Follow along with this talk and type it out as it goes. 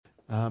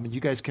You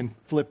guys can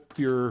flip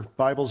your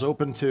Bibles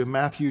open to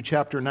Matthew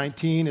chapter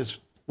 19 is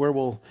where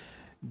we'll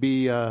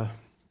be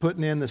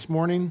putting in this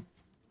morning.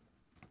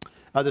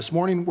 This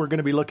morning we're going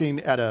to be looking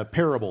at a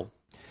parable.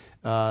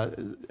 How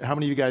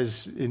many of you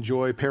guys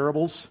enjoy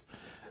parables?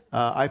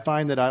 I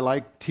find that I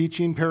like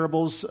teaching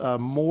parables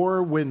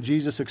more when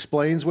Jesus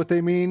explains what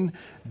they mean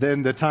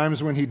than the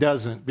times when he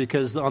doesn't,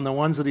 because on the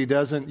ones that he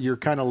doesn't, you're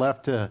kind of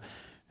left to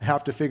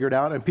have to figure it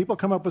out. And people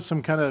come up with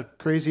some kind of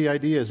crazy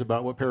ideas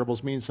about what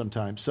parables mean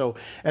sometimes. So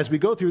as we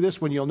go through this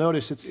one, you'll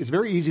notice it's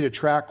very easy to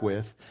track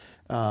with.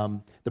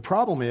 The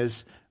problem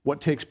is what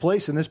takes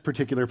place in this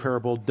particular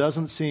parable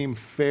doesn't seem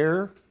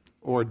fair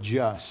or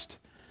just.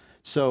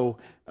 So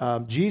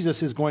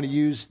Jesus is going to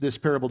use this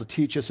parable to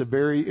teach us a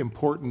very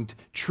important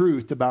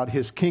truth about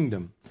his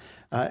kingdom.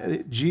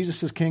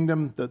 Jesus'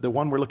 kingdom, the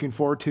one we're looking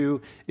forward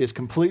to, is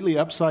completely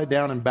upside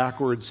down and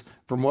backwards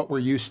from what we're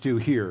used to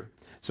here.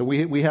 So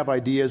we have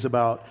ideas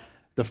about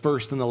the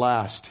first and the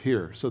last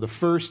here. So the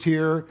first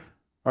here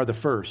are the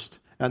first,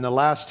 and the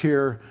last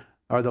here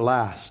are the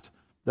last.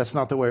 That's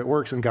not the way it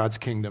works in God's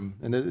kingdom.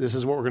 And this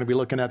is what we're going to be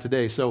looking at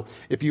today. So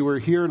if you were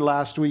here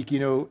last week,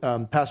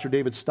 Pastor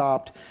David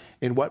stopped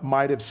in what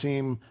might have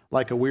seemed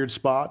like a weird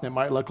spot, and it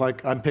might look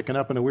like I'm picking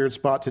up in a weird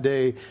spot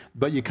today,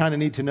 but you kind of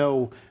need to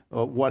know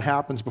what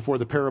happens before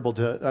the parable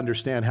to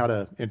understand how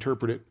to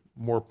interpret it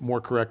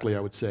more correctly, I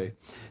would say.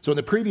 So in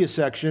the previous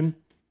section,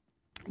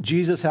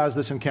 Jesus has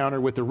this encounter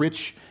with the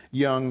rich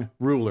young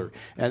ruler.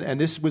 And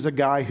this was a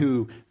guy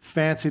who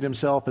fancied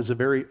himself as a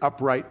very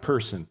upright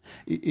person.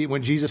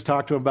 When Jesus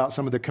talked to him about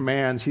some of the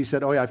commands, he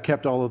said, "Oh yeah, I've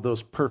kept all of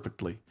those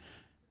perfectly."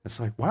 It's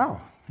like, wow,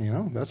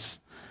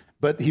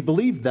 but he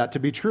believed that to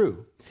be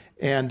true.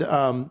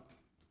 And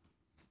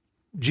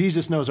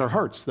Jesus knows our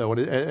hearts, though.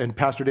 And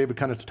Pastor David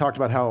kind of talked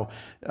about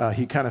how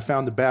he kind of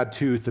found the bad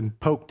tooth and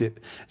poked it.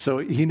 So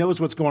he knows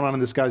what's going on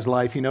in this guy's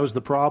life. He knows the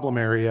problem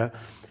area.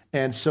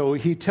 And so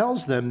he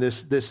tells them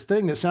this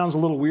thing that sounds a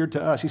little weird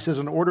to us. He says,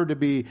 in order to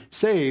be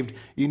saved,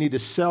 you need to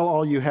sell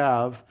all you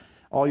have,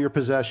 all your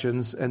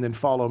possessions, and then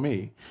follow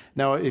me.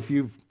 Now, if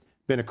you've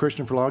been a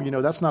Christian for long, you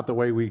know that's not the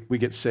way we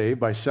get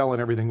saved, by selling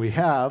everything we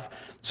have.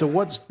 So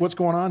what's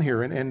going on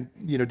here? And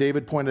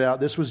David pointed out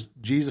this was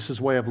Jesus'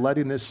 way of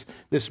letting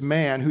this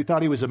man who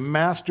thought he was a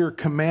master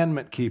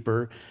commandment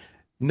keeper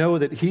know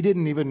that he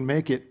didn't even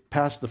make it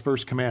past the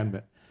first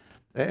commandment.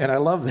 And I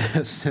love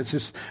this.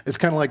 It's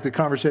kind of like the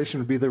conversation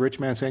would be the rich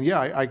man saying,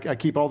 yeah, I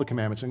keep all the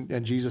commandments.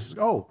 And Jesus says,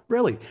 oh,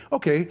 really?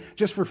 Okay,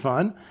 just for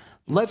fun.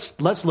 Let's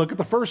look at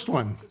the first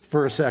one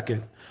for a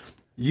second.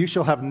 You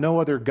shall have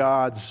no other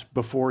gods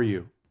before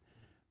you.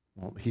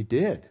 Well, he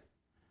did.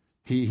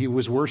 He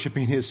was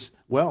worshiping his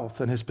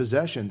wealth and his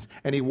possessions,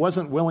 and he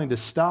wasn't willing to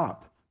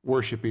stop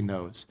worshiping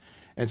those.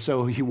 And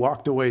so he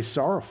walked away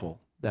sorrowful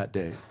that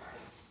day.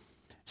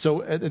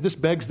 So this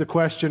begs the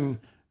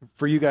question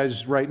for you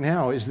guys right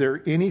now, is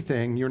there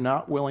anything you're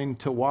not willing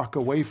to walk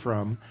away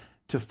from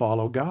to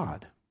follow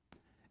God?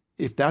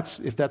 If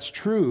that's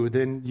true,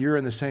 then you're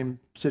in the same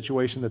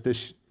situation that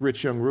this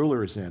rich young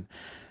ruler is in.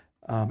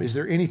 Is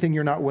there anything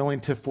you're not willing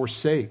to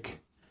forsake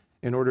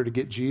in order to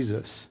get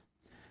Jesus?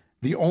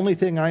 The only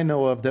thing I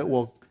know of that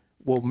will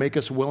make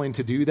us willing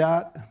to do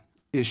that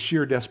is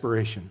sheer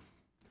desperation.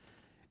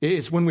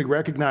 It's when we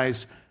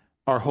recognize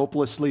our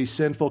hopelessly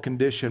sinful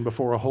condition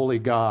before a holy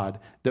God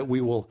that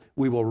we will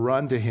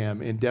run to him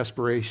in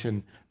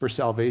desperation for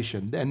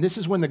salvation. And this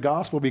is when the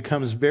gospel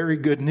becomes very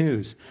good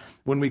news.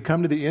 When we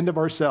come to the end of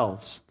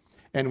ourselves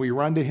and we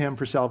run to him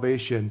for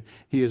salvation,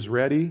 he is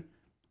ready,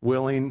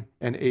 willing,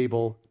 and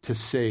able to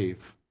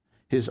save.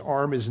 His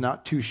arm is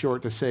not too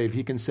short to save.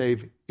 He can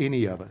save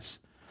any of us.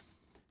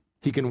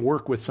 He can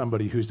work with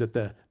somebody who's at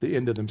the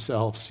end of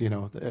themselves,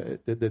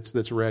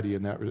 that's ready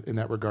in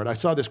that regard. I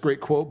saw this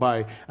great quote by,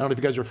 I don't know if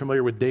you guys are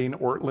familiar with Dane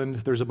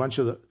Ortland. There's a bunch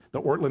of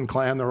the Ortland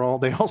clan.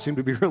 They all seem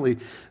to be really,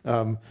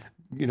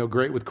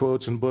 great with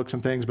quotes and books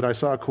and things. But I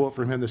saw a quote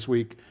from him this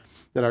week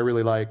that I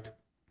really liked.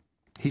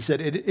 He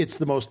said, it's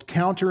the most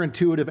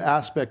counterintuitive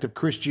aspect of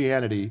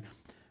Christianity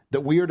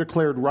that we are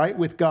declared right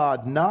with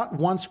God, not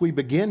once we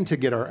begin to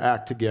get our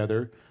act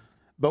together,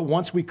 but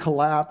once we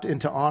collapse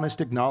into honest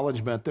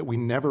acknowledgement that we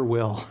never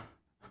will.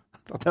 I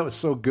thought that was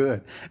so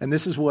good. And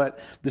this is what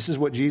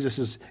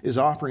Jesus is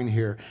offering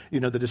here.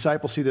 The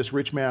disciples see this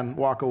rich man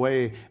walk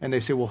away and they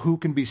say, well, who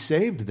can be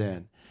saved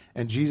then?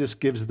 And Jesus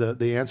gives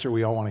the answer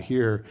we all want to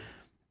hear.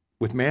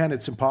 With man,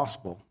 it's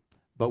impossible.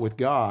 But with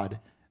God,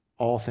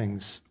 all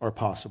things are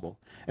possible.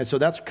 And so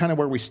that's kind of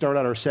where we start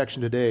out our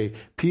section today.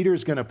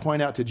 Peter's going to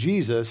point out to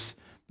Jesus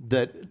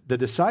that the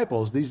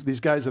disciples, these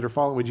guys that are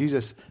following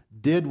Jesus,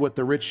 did what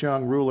the rich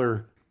young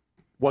ruler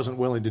wasn't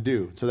willing to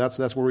do. So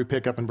that's where we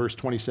pick up in verse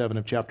 27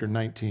 of chapter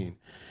 19.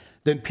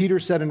 Then Peter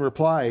said in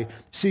reply,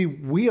 "See,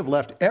 we have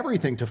left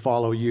everything to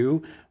follow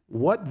you.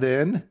 What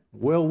then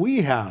will we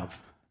have?"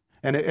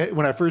 And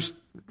when I first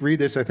read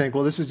this, I think,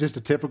 well, this is just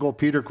a typical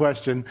Peter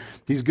question.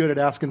 He's good at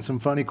asking some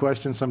funny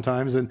questions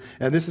sometimes. And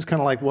this is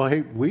kind of like, well,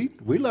 hey,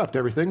 we left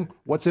everything.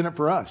 What's in it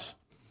for us?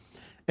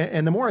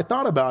 And the more I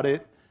thought about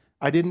it,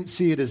 I didn't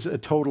see it as a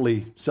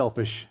totally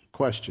selfish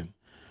question.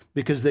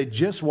 because they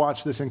just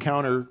watched this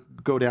encounter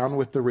go down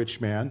with the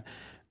rich man,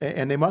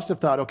 and they must have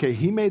thought, okay,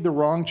 he made the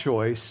wrong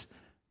choice,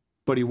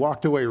 but he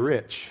walked away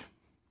rich.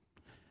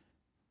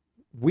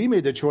 We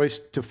made the choice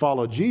to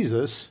follow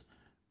Jesus.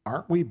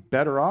 Aren't we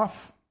better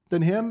off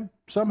than him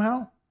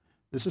somehow?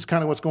 This is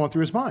kind of what's going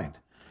through his mind.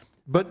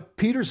 But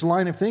Peter's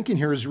line of thinking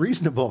here is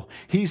reasonable.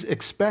 He's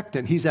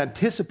expectant. He's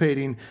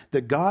anticipating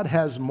that God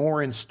has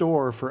more in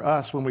store for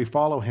us when we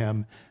follow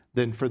him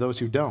than for those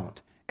who don't.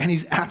 And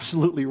he's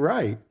absolutely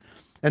right.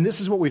 And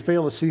this is what we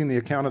fail to see in the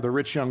account of the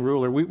rich young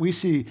ruler. We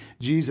see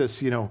Jesus,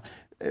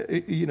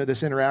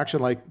 this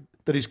interaction like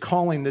that he's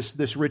calling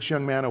this rich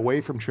young man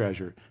away from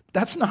treasure.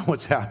 That's not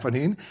what's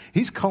happening.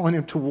 He's calling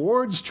him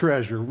towards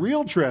treasure,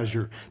 real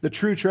treasure, the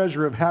true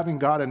treasure of having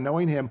God and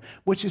knowing him,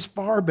 which is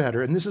far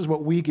better. And this is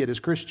what we get as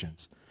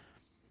Christians.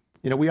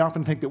 We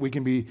often think that we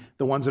can be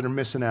the ones that are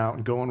missing out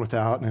and going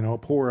without,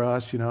 and poor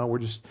us,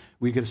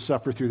 we get to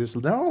suffer through this.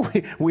 No,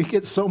 we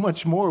get so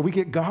much more. We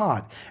get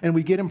God, and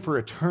we get him for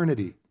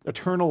eternity,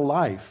 eternal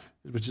life,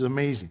 which is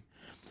amazing.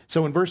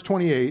 So in verse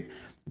 28,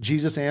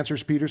 Jesus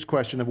answers Peter's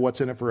question of what's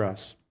in it for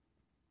us.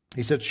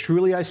 He said,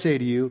 "Truly I say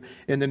to you,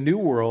 in the new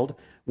world,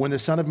 when the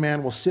Son of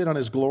Man will sit on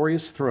his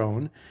glorious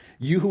throne,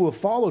 you who have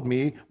followed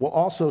me will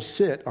also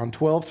sit on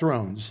 12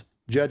 thrones,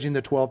 judging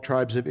the 12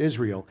 tribes of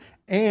Israel.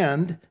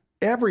 And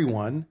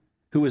everyone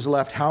who has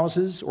left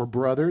houses or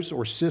brothers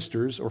or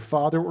sisters or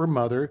father or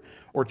mother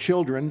or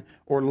children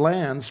or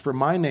lands for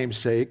my name's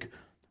sake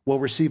will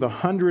receive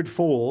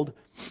 100-fold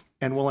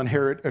and will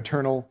inherit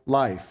eternal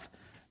life.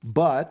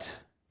 But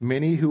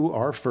many who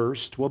are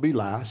first will be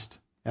last,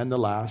 and the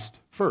last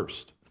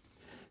first."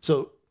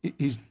 So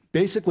he's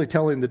basically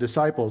telling the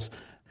disciples,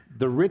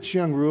 the rich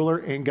young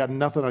ruler ain't got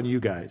nothing on you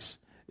guys.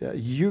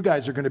 You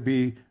guys are going to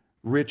be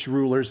rich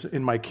rulers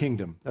in my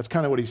kingdom. That's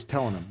kind of what he's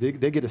telling them.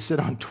 They get to sit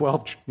on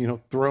 12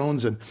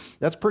 thrones, and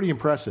that's pretty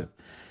impressive.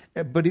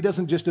 But he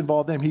doesn't just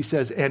involve them. He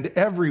says, and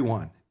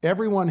everyone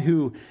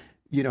who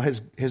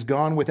has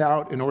gone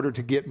without in order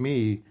to get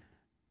me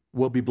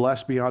will be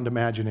blessed beyond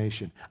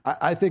imagination.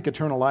 I think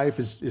eternal life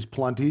is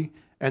plenty.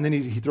 And then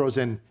he throws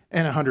in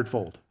and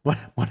 100-fold.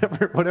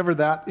 Whatever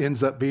that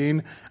ends up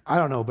being, I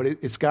don't know, but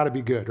it's got to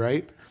be good,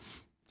 right?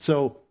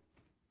 So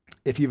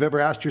if you've ever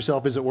asked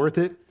yourself, is it worth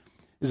it?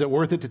 Is it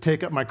worth it to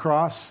take up my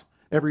cross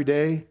every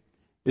day?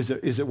 Is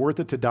it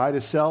worth it to die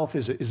to self?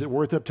 Is it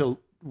worth it to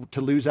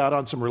lose out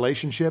on some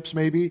relationships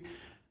maybe?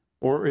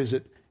 Or is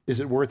it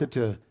worth it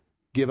to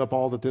give up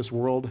all that this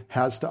world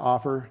has to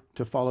offer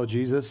to follow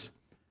Jesus?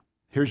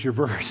 Here's your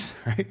verse,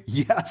 right?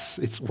 Yes,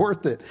 it's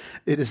worth it.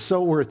 It is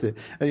so worth it.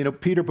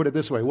 And, Peter put it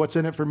this way, what's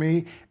in it for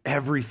me?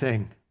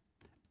 Everything.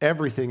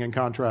 Everything in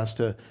contrast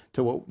to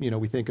what,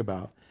 we think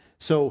about.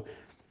 So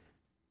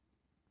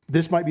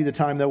this might be the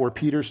time, though, where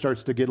Peter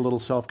starts to get a little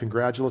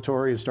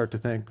self-congratulatory and start to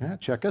think,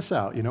 check us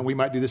out. We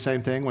might do the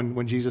same thing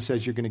when Jesus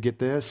says you're going to get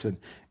this.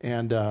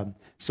 And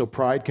so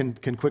pride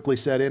can quickly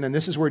set in. And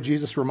this is where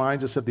Jesus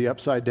reminds us of the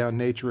upside-down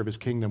nature of his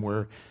kingdom,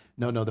 where,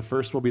 no, the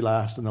first will be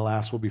last and the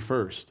last will be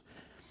first.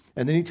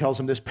 And then he tells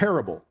them this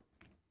parable.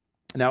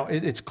 Now,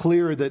 it's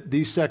clear that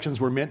these sections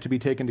were meant to be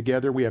taken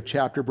together. We have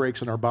chapter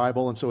breaks in our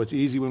Bible, and so it's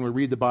easy when we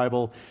read the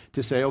Bible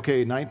to say,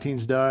 okay,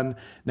 19's done,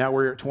 now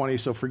we're at 20,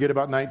 so forget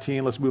about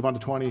 19, let's move on to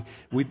 20.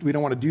 We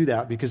don't want to do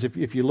that, because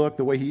if you look,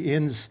 the way he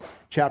ends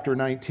chapter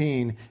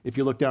 19, if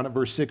you look down at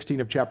verse 16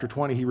 of chapter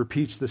 20, he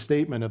repeats the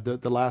statement of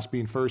the last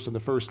being first and the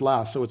first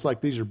last. So it's like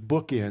these are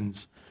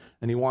bookends,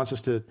 and he wants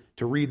us to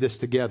read this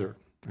together,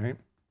 right?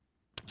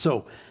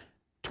 So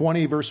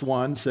 20 verse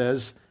 1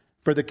 says,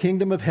 "For the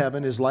kingdom of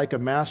heaven is like a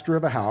master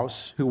of a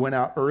house who went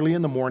out early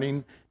in the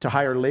morning to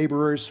hire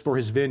laborers for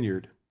his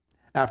vineyard.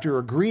 After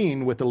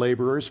agreeing with the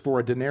laborers for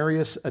a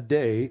denarius a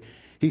day,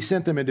 he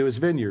sent them into his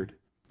vineyard.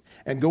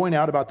 And going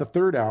out about the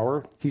third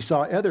hour, he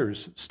saw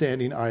others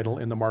standing idle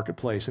in the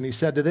marketplace. And he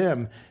said to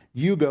them,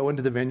 'You go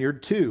into the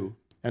vineyard too,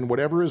 and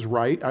whatever is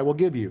right I will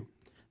give you.'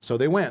 So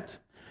they went.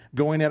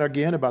 Going out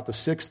again about the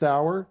 6th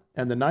hour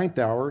and the 9th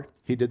hour,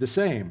 he did the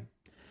same.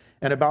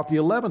 And about the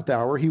 11th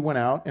hour, he went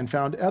out and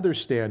found others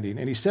standing.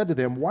 And he said to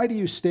them, 'Why do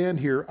you stand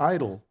here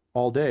idle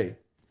all day?'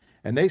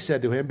 And they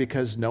said to him,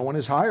 'Because no one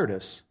has hired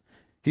us.'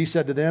 He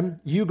said to them,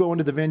 'You go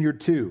into the vineyard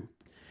too.'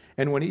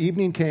 And when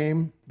evening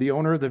came, the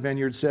owner of the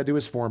vineyard said to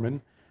his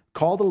foreman,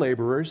 'Call the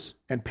laborers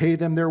and pay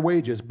them their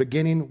wages,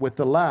 beginning with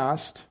the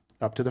last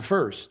up to the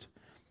first.'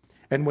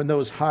 And when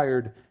those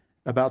hired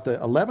about the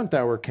 11th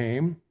hour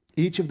came,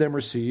 each of them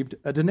received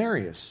a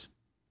denarius.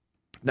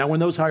 Now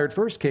when those hired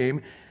first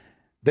came,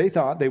 they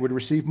thought they would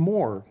receive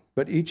more,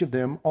 but each of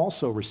them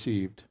also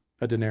received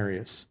a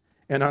denarius.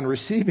 And on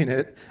receiving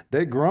it,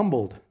 they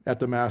grumbled at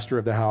the master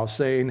of the house,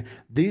 saying,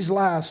 'These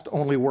last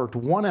only worked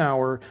 1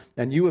 hour,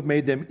 and you have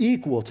made them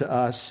equal to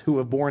us, who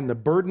have borne the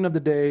burden of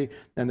the day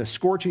and the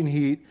scorching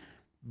heat.'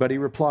 But he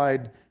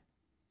replied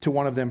to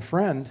one of them,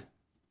 'Friend,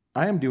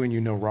 I am doing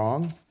you no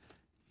wrong.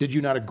 Did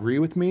you not agree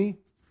with me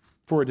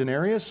for a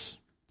denarius?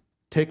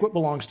 Take what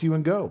belongs to you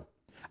and go.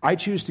 I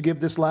choose to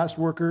give this last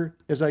worker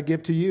as I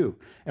give to you.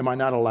 Am I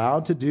not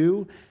allowed to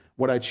do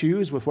what I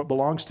choose with what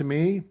belongs to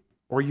me?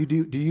 Or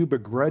do you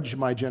begrudge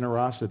my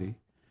generosity?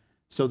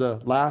 So the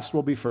last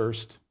will be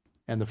first,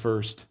 and the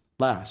first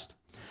last.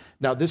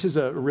 Now, this is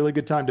a really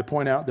good time to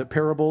point out that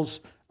parables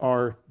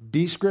are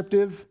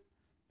descriptive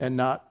and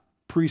not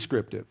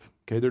prescriptive.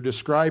 Okay, they're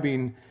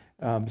describing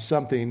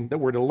something that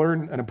we're to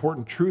learn an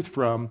important truth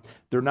from.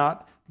 They're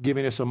not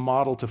giving us a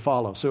model to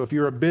follow. So if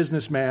you're a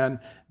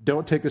businessman,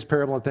 don't take this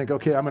parable and think,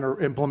 okay, I'm going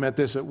to implement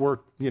this at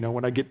work.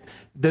 When I get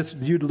this,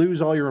 you'd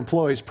lose all your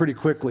employees pretty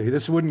quickly.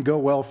 This wouldn't go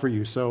well for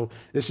you. So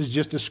this is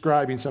just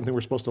describing something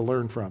we're supposed to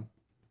learn from.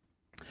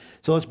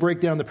 So let's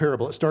break down the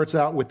parable. It starts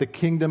out with the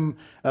kingdom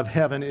of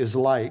heaven is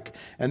like.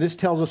 And this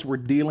tells us we're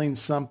dealing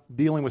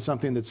with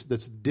something that's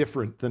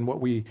different than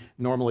what we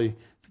normally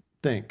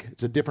think.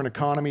 It's a different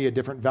economy, a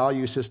different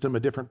value system, a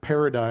different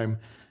paradigm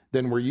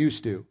than we're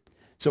used to.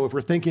 So if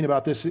we're thinking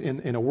about this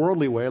in a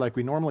worldly way, like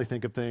we normally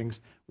think of things,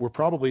 we're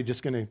probably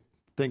just going to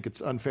think it's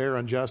unfair,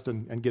 unjust,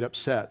 and get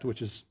upset,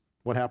 which is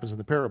what happens in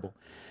the parable.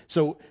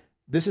 So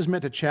this is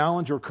meant to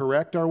challenge or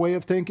correct our way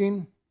of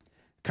thinking,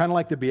 kind of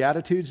like the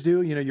Beatitudes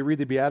do. You read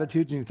the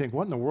Beatitudes and you think,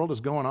 what in the world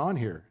is going on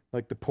here?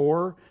 Like the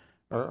poor,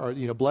 or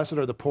blessed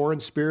are the poor in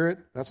spirit.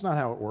 That's not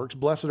how it works.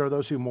 Blessed are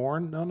those who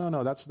mourn.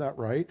 No, that's not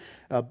right.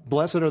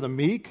 Blessed are the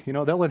meek.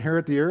 They'll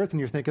inherit the earth. And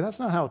you're thinking, that's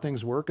not how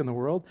things work in the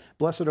world.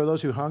 Blessed are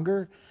those who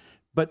hunger.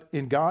 But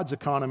in God's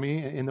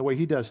economy, in the way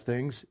he does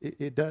things,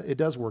 it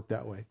does work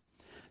that way.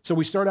 So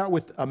we start out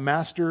with a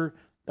master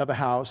of a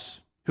house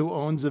who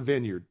owns a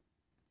vineyard.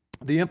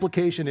 The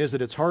implication is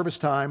that it's harvest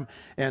time,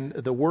 and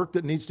the work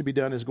that needs to be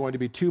done is going to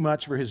be too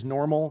much for his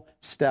normal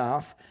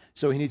staff,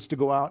 so he needs to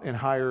go out and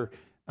hire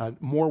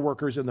more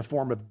workers in the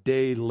form of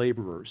day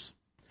laborers.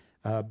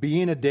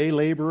 Being a day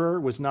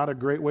laborer was not a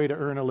great way to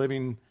earn a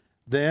living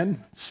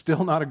then,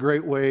 still not a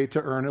great way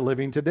to earn a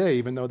living today,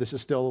 even though this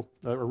is still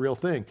a real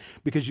thing,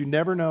 because you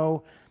never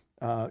know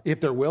if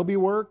there will be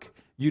work.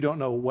 You don't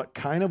know what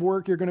kind of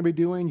work you're going to be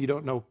doing. You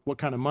don't know what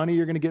kind of money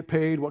you're going to get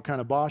paid, what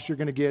kind of boss you're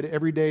going to get.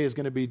 Every day is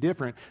going to be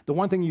different. The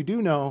one thing you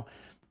do know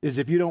is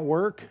if you don't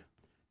work,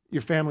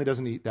 your family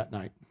doesn't eat that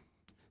night.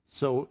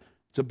 So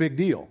it's a big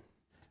deal.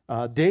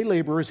 Day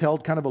laborers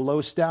held kind of a low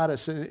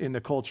status in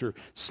the culture.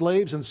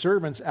 Slaves and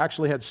servants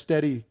actually had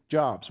steady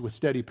jobs with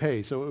steady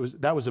pay. So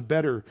that was a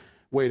better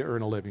way to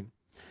earn a living.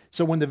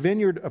 So when the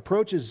vineyard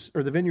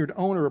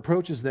owner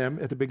approaches them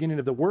at the beginning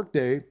of the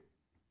workday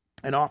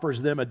and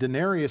offers them a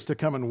denarius to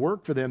come and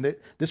work for them,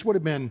 this would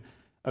have been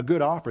a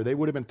good offer. They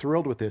would have been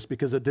thrilled with this,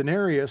 because a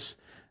denarius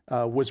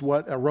was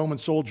what a Roman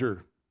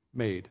soldier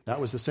made.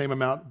 That was the same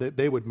amount that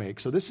they would make.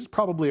 So this is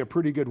probably a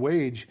pretty good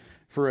wage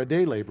for a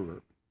day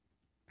laborer.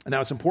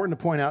 Now, it's important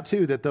to point out,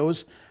 too, that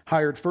those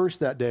hired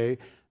first that day,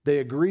 they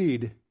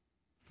agreed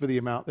for the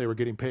amount they were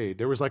getting paid.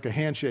 There was like a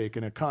handshake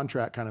and a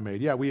contract kind of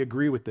made. Yeah, we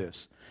agree with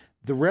this.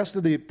 The rest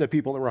of the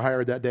people that were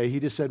hired that day, he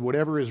just said,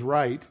 whatever is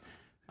right,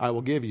 I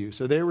will give you.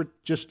 So they were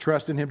just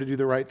trusting him to do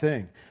the right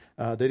thing.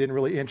 They didn't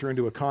really enter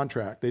into a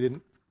contract. They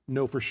didn't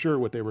know for sure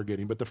what they were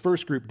getting, but the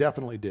first group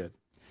definitely did.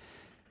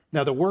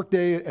 Now, the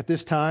workday at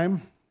this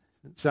time,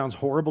 it sounds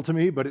horrible to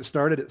me, but it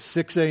started at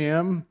 6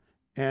 a.m.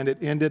 and it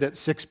ended at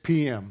 6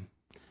 p.m.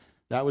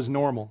 That was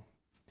normal.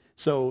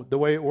 So the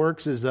way it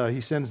works is he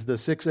sends the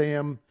 6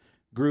 a.m.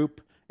 group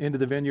into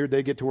the vineyard.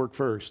 They get to work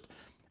first.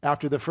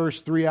 After the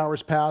first 3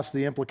 hours pass,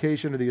 the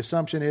implication or the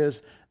assumption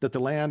is that the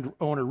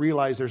landowner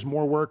realized there's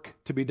more work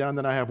to be done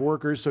than I have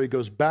workers, so he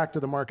goes back to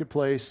the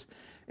marketplace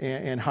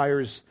and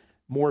hires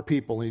more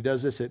people. And he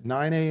does this at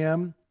 9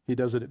 a.m., he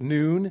does it at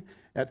noon,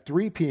 at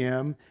 3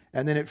 p.m.,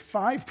 and then at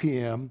 5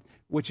 p.m.,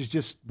 which is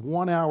just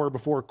 1 hour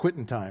before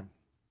quitting time.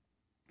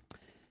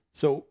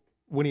 So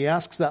when he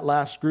asks that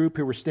last group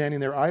who were standing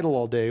there idle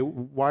all day,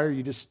 why are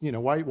you just,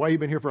 why you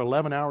been here for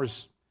 11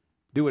 hours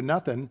doing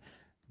nothing?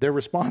 Their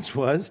response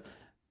was,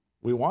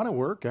 we want to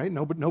work, right?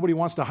 Nobody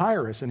wants to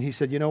hire us. And he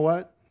said, you know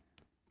what?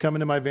 Come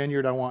into my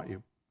vineyard, I want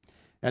you.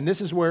 And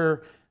this is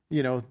where,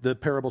 the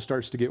parable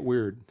starts to get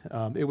weird.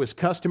 It was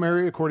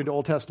customary, according to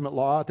Old Testament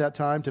law at that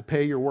time, to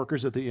pay your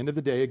workers at the end of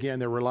the day. Again,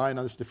 they're relying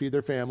on this to feed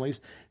their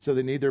families, so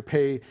they need their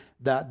pay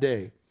that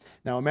day.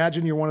 Now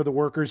imagine you're one of the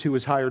workers who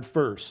was hired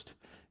first.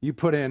 You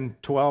put in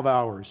 12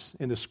 hours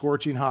in the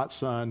scorching hot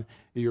sun.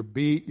 You're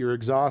beat. You're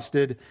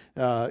exhausted.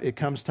 It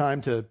comes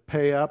time to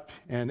pay up,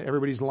 and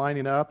everybody's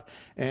lining up.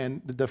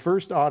 And the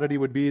first oddity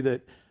would be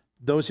that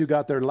those who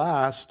got there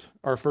last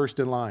are first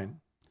in line.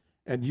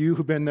 And you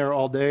who've been there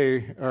all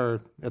day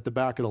are at the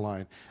back of the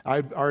line.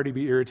 I'd already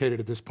be irritated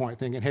at this point,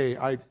 thinking, hey,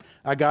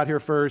 I got here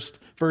first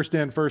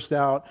in, first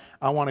out.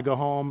 I want to go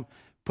home,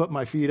 put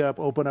my feet up,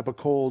 open up a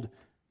cold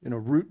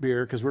root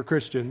beer, because we're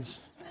Christians,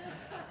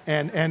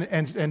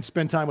 and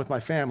spend time with my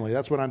family.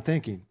 That's what I'm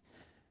thinking.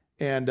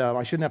 And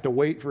I shouldn't have to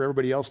wait for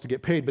everybody else to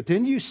get paid. But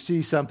then you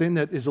see something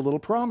that is a little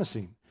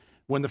promising.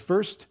 When the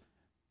first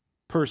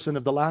person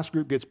of the last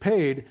group gets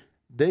paid,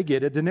 they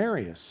get a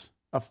denarius,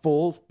 a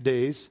full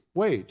day's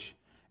wage.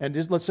 And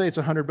let's say it's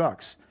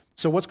 $100.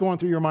 So what's going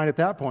through your mind at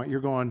that point? You're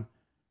going,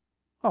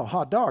 oh,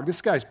 hot dog,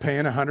 this guy's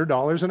paying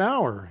 $100 an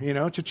hour.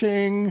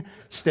 Cha-ching,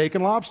 steak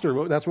and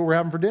lobster. That's what we're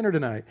having for dinner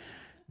tonight.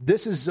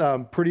 This is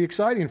pretty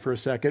exciting for a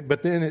second,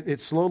 but then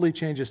it slowly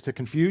changes to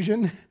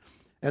confusion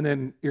and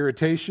then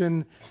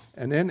irritation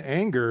and then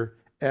anger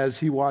as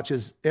he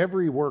watches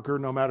every worker,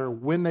 no matter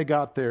when they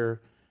got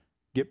there,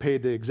 get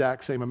paid the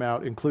exact same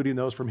amount, including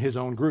those from his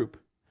own group.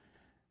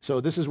 So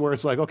this is where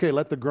it's like, okay,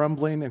 let the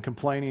grumbling and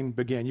complaining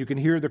begin. You can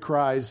hear the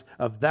cries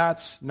of,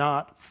 that's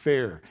not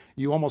fair.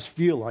 You almost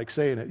feel like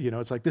saying it.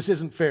 It's like, this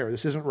isn't fair.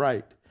 This isn't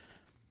right.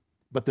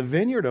 But the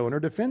vineyard owner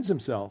defends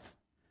himself,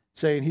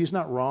 saying he's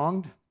not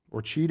wronged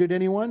or cheated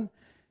anyone.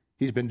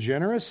 He's been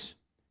generous.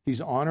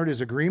 He's honored his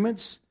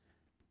agreements.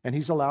 And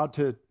he's allowed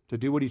to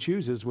do what he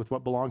chooses with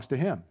what belongs to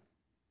him.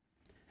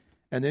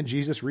 And then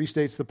Jesus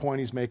restates the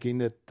point he's making,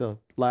 that the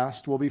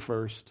last will be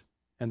first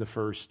and the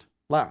first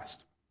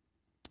last.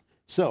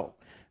 So,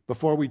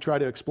 before we try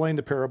to explain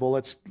the parable,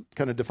 let's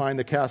kind of define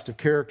the cast of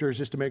characters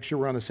just to make sure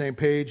we're on the same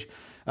page.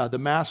 The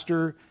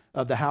master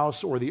of the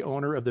house or the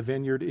owner of the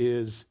vineyard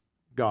is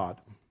God.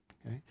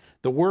 Okay?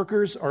 The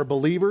workers are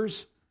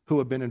believers who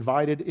have been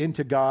invited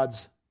into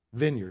God's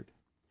vineyard.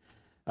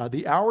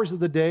 The hours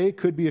of the day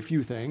could be a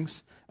few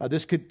things.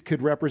 This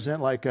could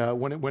represent like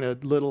when a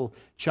little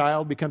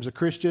child becomes a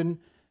Christian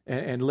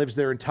and lives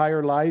their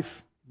entire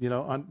life,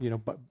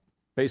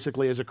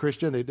 basically as a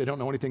Christian. They don't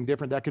know anything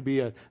different. That could be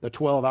a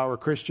 12-hour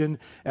Christian.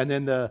 And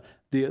then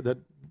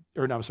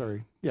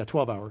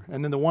 12-hour.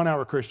 And then the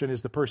 1-hour Christian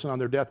is the person on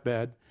their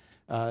deathbed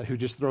who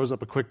just throws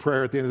up a quick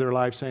prayer at the end of their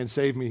life saying,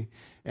 save me,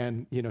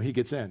 and he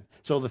gets in.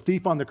 So the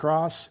thief on the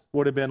cross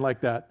would have been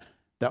like that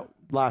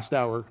last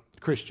hour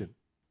Christian.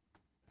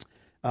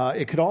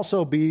 It could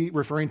also be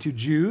referring to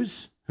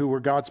Jews who were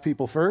God's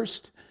people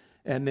first,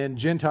 and then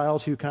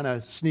Gentiles who kind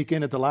of sneak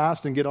in at the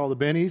last and get all the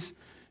bennies,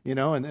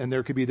 and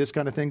there could be this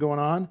kind of thing going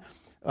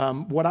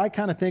on. What I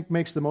kind of think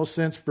makes the most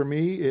sense for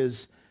me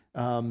is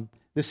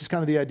this is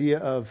kind of the idea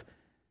of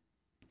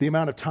the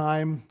amount of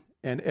time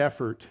and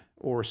effort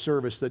or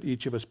service that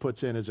each of us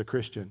puts in as a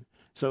Christian.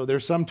 So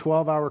there's some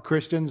 12-hour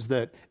Christians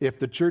that if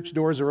the church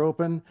doors are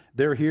open,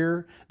 they're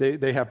here.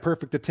 They have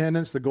perfect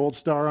attendance, the gold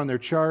star on their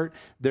chart.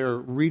 They're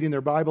reading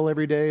their Bible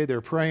every day.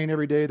 They're praying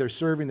every day. They're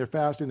serving, they're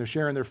fasting, they're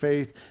sharing their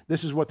faith.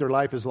 This is what their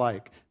life is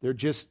like. They're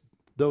just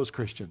those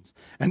Christians.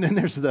 And then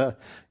there's the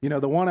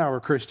 1-hour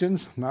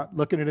Christians. I'm not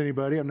looking at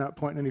anybody. I'm not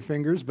pointing any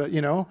fingers. But,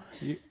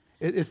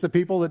 it's the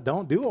people that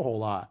don't do a whole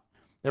lot.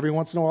 Every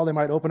once in a while, they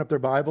might open up their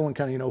Bible and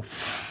kind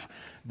of,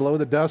 blow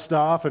the dust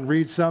off and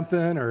read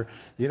something, or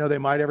they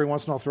might every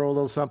once in a while throw a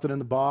little something in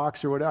the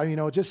box or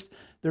whatever. Just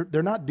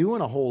they're not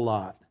doing a whole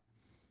lot.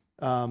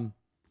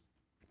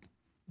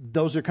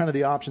 Those are kind of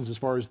the options as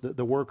far as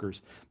the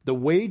workers. The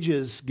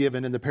wages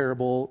given in the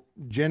parable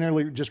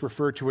generally just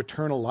refer to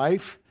eternal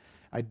life.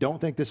 I don't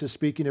think this is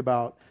speaking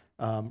about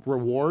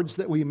rewards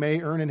that we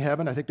may earn in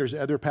heaven. I think there's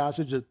other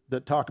passages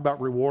that talk about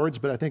rewards,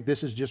 but I think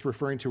this is just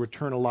referring to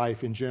eternal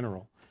life in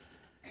general.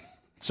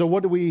 So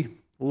what do we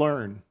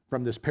learn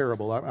from this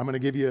parable? I'm going to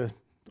give you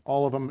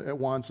all of them at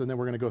once, and then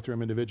we're going to go through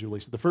them individually.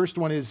 So the first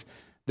one is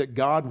that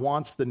God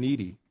wants the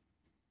needy.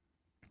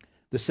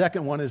 The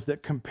second one is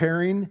that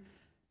comparing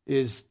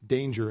is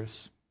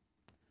dangerous.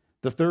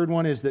 The third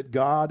one is that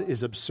God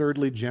is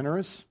absurdly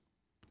generous.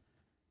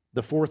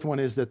 The fourth one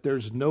is that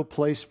there's no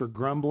place for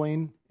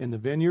grumbling in the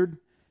vineyard.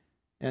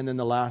 And then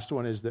the last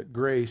one is that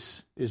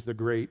grace is the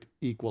great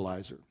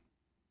equalizer.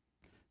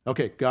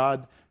 Okay,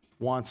 God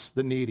wants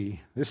the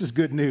needy. This is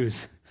good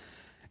news.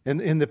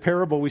 In the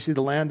parable, we see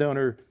the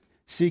landowner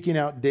seeking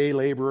out day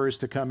laborers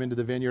to come into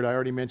the vineyard. I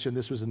already mentioned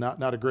this was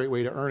not a great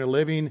way to earn a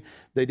living.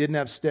 They didn't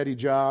have steady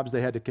jobs.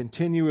 They had to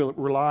continually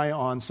rely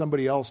on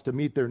somebody else to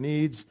meet their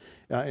needs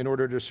in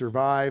order to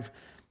survive.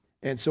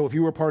 And so if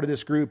you were part of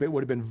this group, it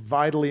would have been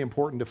vitally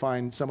important to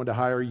find someone to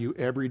hire you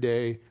every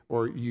day,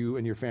 or you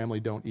and your family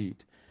don't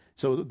eat.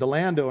 So the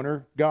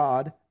landowner,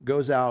 God,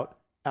 goes out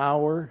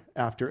hour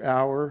after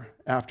hour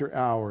after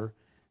hour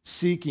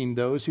seeking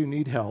those who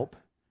need help,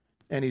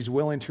 and he's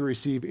willing to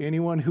receive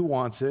anyone who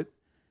wants it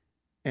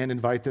and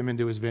invite them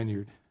into his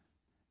vineyard.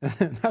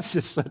 And that's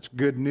just such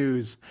good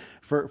news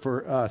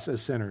for us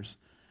as sinners.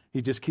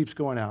 He just keeps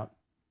going out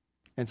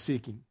and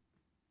seeking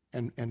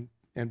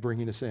and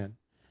bringing us in.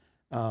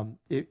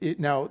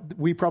 Now,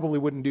 we probably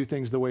wouldn't do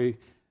things the way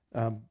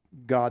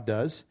God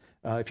does.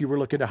 If you were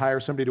looking to hire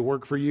somebody to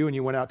work for you and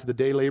you went out to the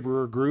day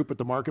laborer group at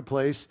the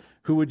marketplace,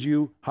 who would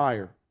you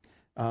hire?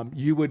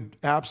 You would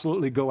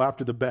absolutely go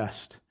after the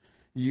best.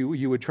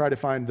 You would try to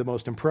find the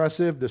most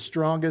impressive, the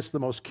strongest, the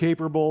most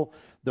capable,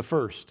 the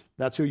first.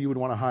 That's who you would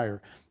want to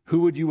hire.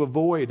 Who would you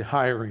avoid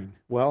hiring?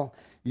 Well,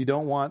 you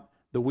don't want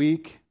the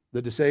weak,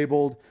 the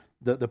disabled,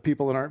 the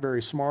people that aren't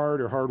very smart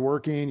or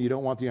hardworking. You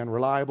don't want the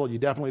unreliable. You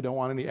definitely don't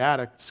want any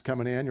addicts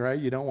coming in, right?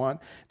 You don't want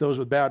those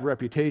with bad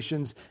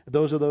reputations.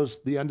 Those are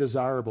the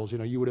undesirables.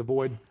 You would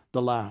avoid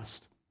the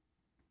last.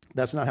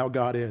 That's not how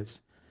God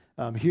is.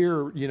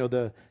 Here,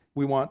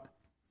 we want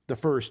the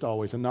first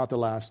always and not the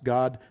last.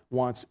 God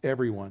wants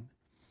everyone.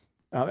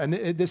 And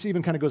this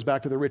even kind of goes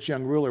back to the rich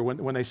young ruler.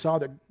 When they saw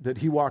that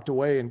he walked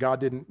away and God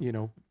didn't,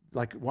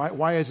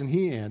 why isn't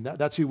he in?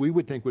 That's who we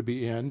would think would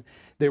be in.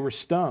 They were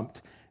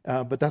stumped.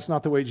 But that's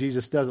not the way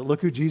Jesus does it.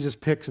 Look who Jesus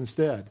picks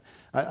instead.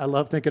 I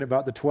love thinking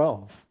about the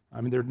 12. I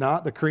mean, they're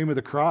not the cream of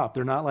the crop.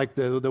 They're not like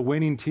the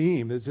winning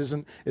team. It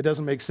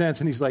doesn't make sense.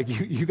 And he's like,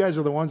 you guys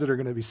are the ones that are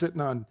going to be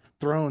sitting on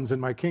thrones in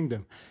my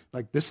kingdom.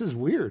 Like, this is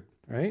weird,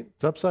 right?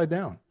 It's upside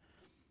down.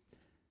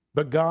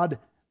 But God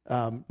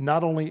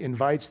not only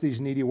invites these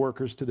needy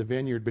workers to the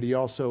vineyard, but he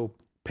also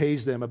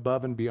pays them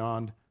above and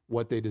beyond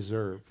what they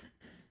deserve.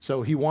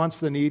 So he wants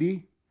the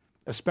needy,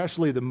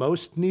 especially the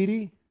most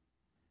needy,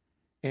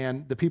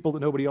 and the people that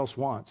nobody else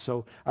wants.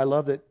 So I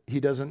love that he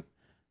doesn't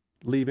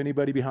leave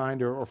anybody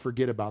behind or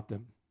forget about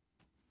them.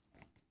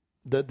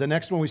 The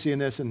next one we see in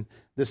this, and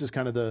this is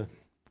kind of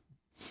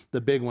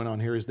the big one on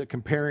here, is that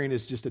comparing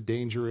is just a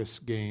dangerous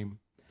game.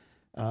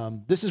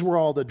 This is where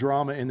all the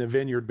drama in the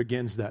vineyard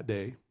begins that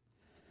day.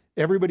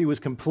 Everybody was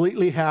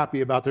completely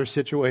happy about their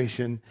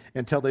situation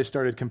until they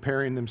started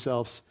comparing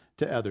themselves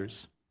to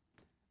others.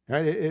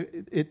 Right?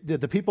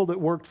 The people that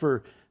worked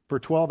for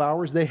 12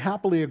 hours, they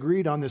happily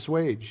agreed on this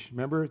wage.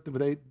 Remember,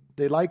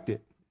 they liked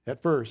it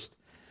at first.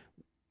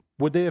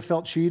 Would they have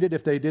felt cheated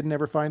if they didn't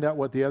ever find out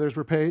what the others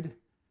were paid?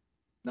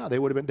 No, they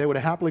would have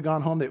happily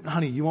gone home.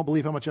 Honey, you won't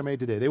believe how much I made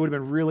today. They would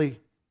have been really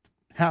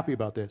happy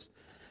about this.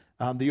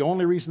 The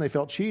only reason they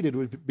felt cheated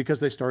was because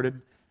they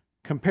started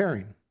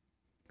comparing.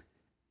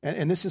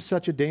 And this is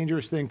such a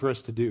dangerous thing for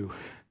us to do.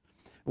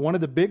 One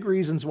of the big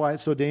reasons why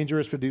it's so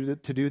dangerous to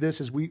do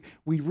this is we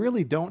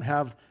really don't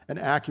have an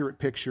accurate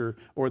picture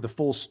or the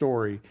full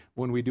story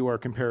when we do our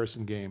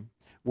comparison game.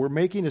 We're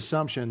making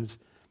assumptions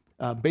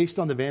based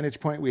on the vantage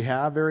point we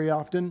have very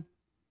often.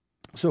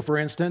 So for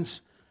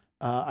instance,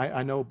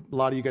 I know a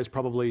lot of you guys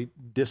probably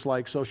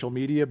dislike social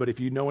media, but if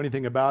you know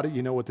anything about it,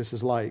 you know what this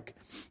is like.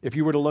 If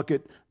you were to look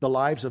at the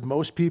lives of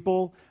most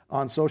people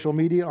on social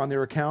media, on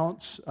their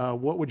accounts,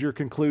 what would your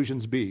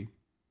conclusions be?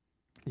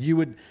 You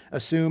would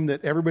assume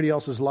that everybody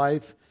else's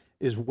life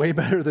is way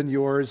better than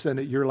yours and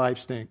that your life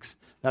stinks.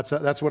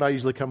 That's what I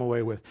usually come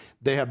away with.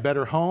 They have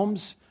better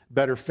homes,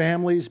 better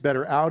families,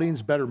 better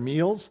outings, better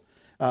meals,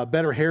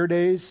 better hair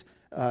days.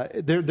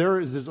 There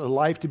is a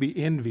life to be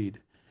envied.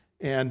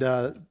 And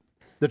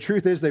the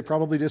truth is they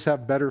probably just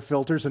have better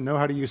filters and know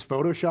how to use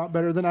Photoshop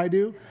better than I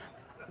do,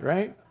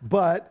 right?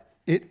 But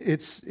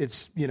it's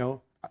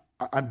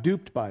I'm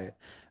duped by it.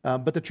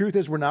 But the truth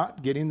is we're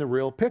not getting the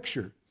real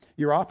picture.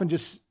 You're often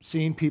just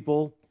seeing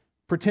people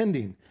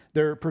pretending.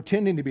 They're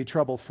pretending to be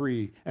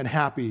trouble-free and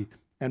happy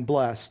and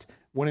blessed,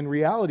 when in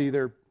reality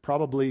they're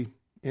probably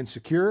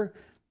insecure,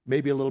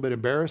 maybe a little bit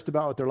embarrassed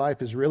about what their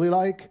life is really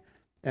like,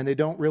 and they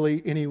don't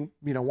really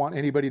want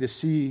anybody to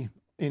see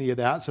any of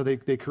that, so they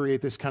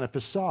create this kind of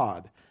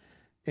facade.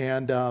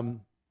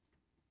 And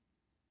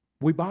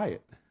we buy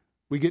it.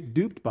 We get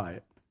duped by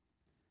it.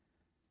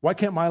 Why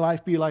can't my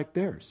life be like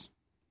theirs?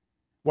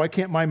 Why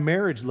can't my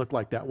marriage look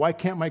like that? Why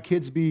can't my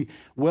kids be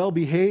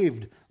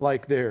well-behaved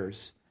like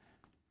theirs?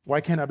 Why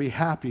can't I be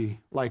happy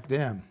like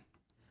them?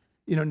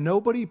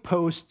 Nobody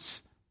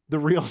posts the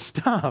real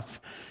stuff.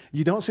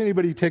 You don't see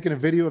anybody taking a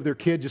video of their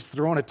kid just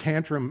throwing a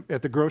tantrum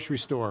at the grocery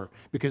store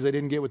because they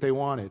didn't get what they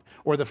wanted,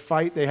 or the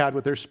fight they had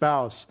with their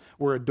spouse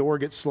where a door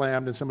gets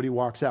slammed and somebody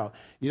walks out.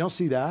 You don't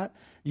see that.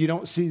 You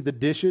don't see the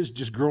dishes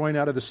just growing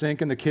out of the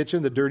sink in the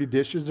kitchen, the dirty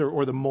dishes,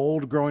 or the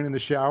mold growing in the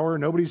shower.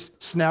 Nobody's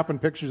snapping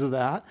pictures of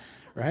that,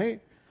 right?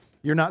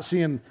 You're not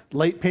seeing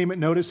late payment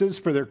notices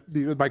for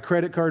my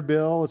credit card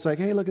bill. It's like,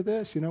 hey, look at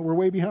this. We're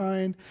way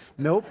behind.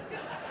 Nope.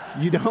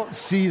 You don't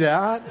see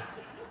that.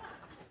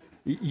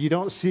 You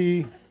don't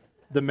see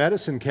the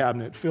medicine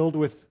cabinet filled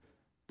with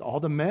all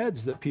the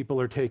meds that people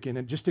are taking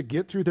and just to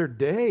get through their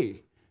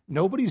day.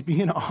 Nobody's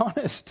being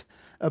honest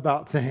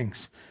about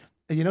things.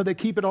 They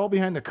keep it all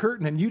behind the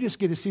curtain and you just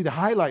get to see the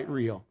highlight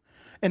reel.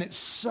 And it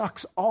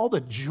sucks all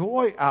the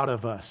joy out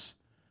of us.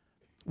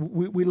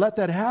 We let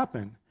that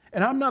happen.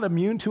 And I'm not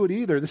immune to it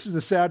either. This is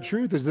the sad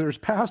truth, is there's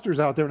pastors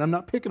out there, and I'm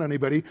not picking on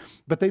anybody,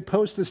 but they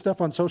post this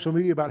stuff on social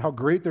media about how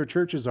great their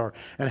churches are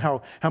and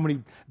how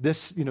many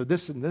this,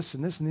 this and this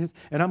and this and this.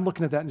 And I'm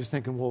looking at that and just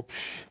thinking, well,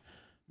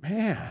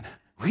 man,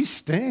 we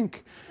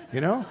stink.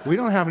 We don't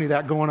have any of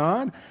that going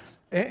on.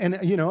 And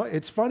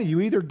it's funny. You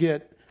either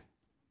get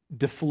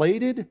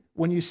deflated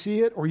when you see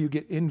it or you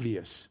get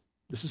envious.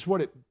 This is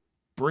what it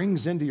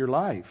brings into your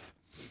life.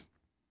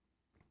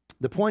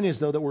 The point is,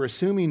 though, that we're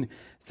assuming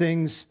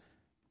things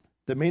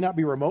that may not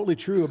be remotely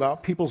true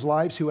about people's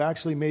lives who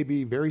actually may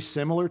be very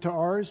similar to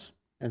ours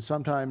and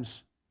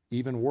sometimes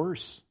even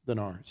worse than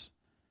ours.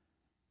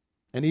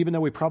 And even though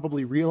we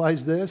probably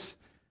realize this,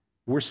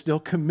 we're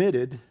still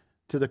committed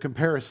to the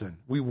comparison.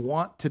 We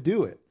want to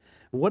do it.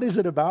 What is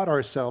it about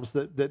ourselves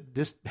that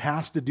just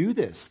has to do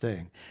this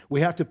thing?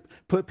 We have to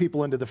put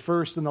people into the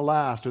first and the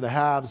last, or the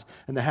haves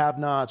and the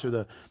have-nots, or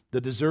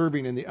the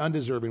deserving and the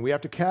undeserving. We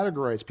have to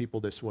categorize people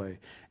this way.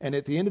 And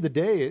at the end of the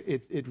day,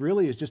 it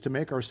really is just to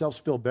make ourselves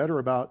feel better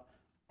about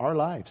our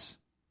lives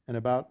and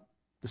about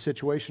the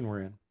situation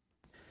we're in.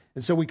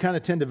 And so we kind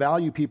of tend to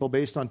value people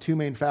based on two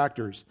main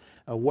factors,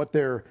 what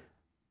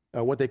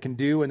they can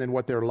do and then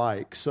what they're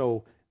like.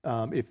 So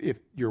if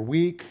you're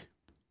weak,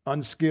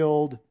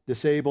 unskilled,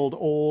 disabled,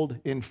 old,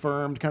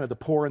 infirmed, kind of the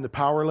poor and the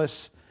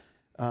powerless.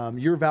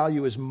 Your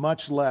value is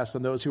much less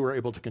than those who are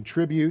able to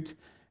contribute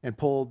and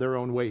pull their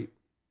own weight.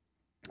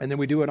 And then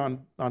we do it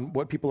on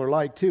what people are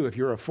like, too. If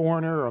you're a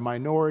foreigner, a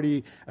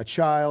minority, a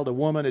child, a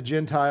woman, a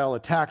Gentile, a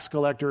tax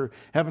collector,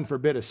 heaven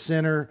forbid, a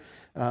sinner,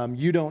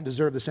 you don't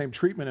deserve the same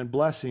treatment and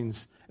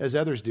blessings as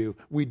others do.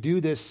 We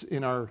do this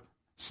in our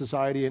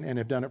society and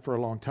have done it for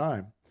a long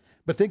time.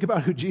 But think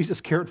about who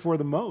Jesus cared for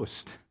the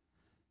most.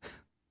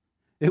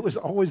 It was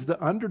always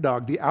the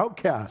underdog, the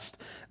outcast,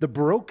 the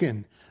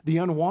broken, the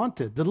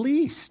unwanted, the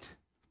least.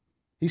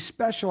 He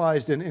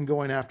specialized in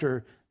going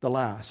after the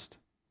last.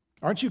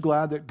 Aren't you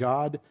glad that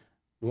God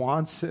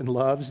wants and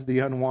loves the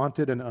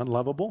unwanted and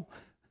unlovable?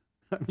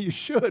 I mean, you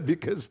should,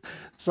 because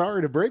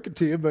sorry to break it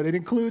to you, but it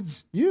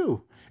includes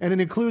you and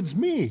it includes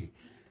me.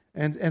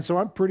 And so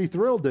I'm pretty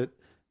thrilled that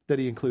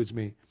he includes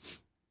me.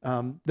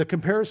 The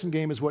comparison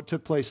game is what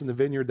took place in the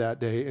vineyard that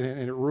day,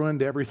 and it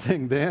ruined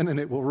everything then, and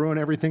it will ruin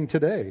everything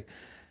today.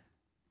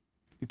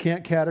 You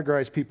can't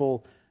categorize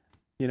people,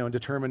 and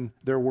determine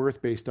their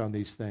worth based on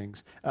these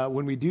things.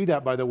 When we do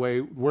that, by the way,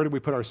 where do we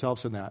put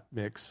ourselves in that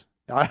mix?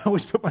 I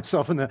always put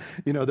myself in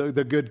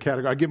the good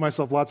category. I give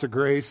myself lots of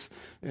grace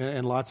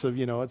and lots of,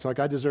 it's like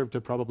I deserve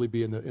to probably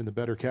be in the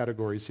better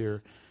categories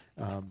here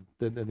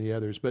than the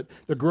others. But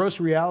the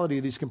gross reality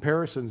of these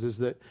comparisons is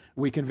that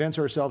we convince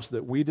ourselves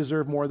that we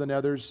deserve more than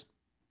others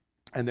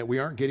and that we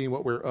aren't getting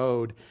what we're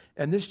owed.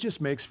 And this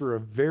just makes for a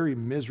very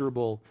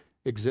miserable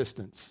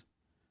existence.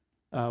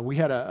 We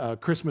had a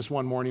Christmas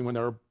one morning when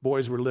our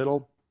boys were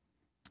little.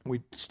 We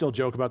still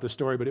joke about the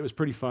story, but it was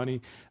pretty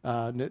funny.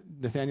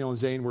 Nathaniel and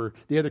Zane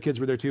the other kids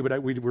were there too,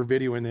 but we were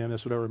videoing them.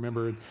 That's what I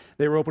remember. And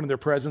they were opening their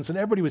presents, and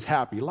everybody was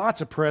happy.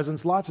 Lots of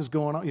presents, lots is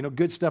going on.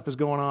 Good stuff is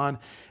going on.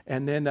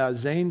 And then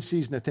Zane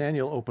sees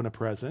Nathaniel open a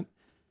present,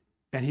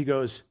 and he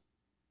goes,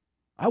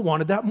 "I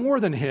wanted that more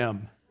than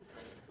him."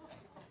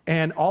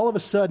 And all of a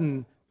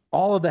sudden,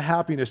 all of the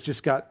happiness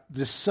just got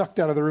sucked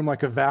out of the room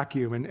like a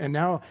vacuum. And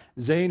now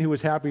Zane, who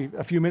was happy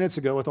a few minutes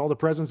ago with all the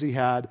presents he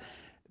had,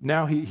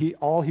 now he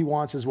all he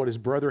wants is what his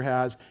brother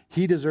has.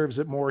 He deserves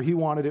it more. He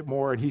wanted it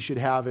more, and he should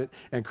have it.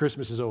 And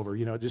Christmas is over.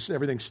 Just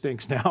everything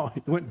stinks now.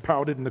 He went and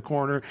pouted in the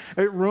corner.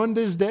 It ruined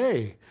his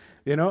day.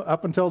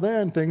 Up until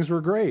then, things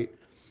were great.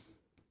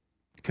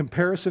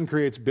 Comparison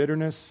creates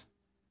bitterness.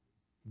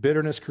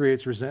 Bitterness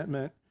creates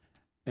resentment.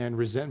 And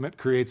resentment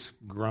creates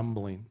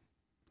grumbling.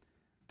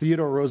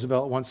 Theodore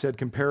Roosevelt once said,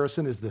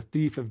 "Comparison is the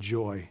thief of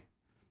joy."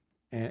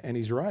 And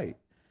he's right.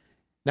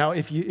 Now,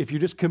 if you're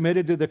just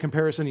committed to the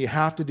comparison, you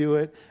have to do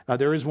it.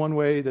 There is one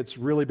way that's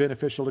really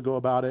beneficial to go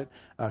about it.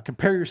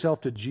 Compare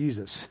yourself to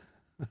Jesus.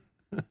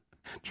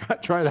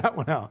 Try that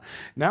one out.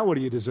 Now what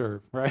do you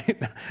deserve, right?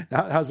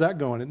 How's that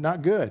going?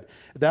 Not good.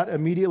 That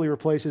immediately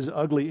replaces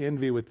ugly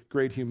envy with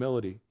great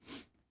humility.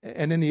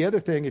 And then the other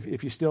thing,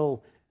 if you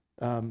still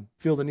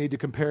feel the need to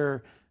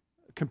compare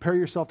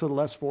yourself to the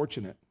less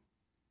fortunate.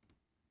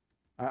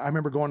 I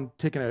remember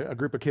taking a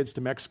group of kids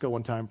to Mexico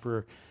one time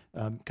for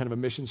kind of a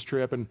missions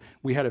trip, and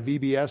we had a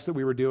VBS that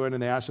we were doing,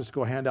 and they asked us to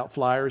go hand out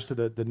flyers to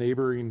the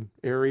neighboring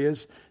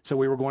areas. So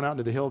we were going out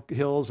into the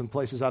hills and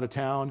places out of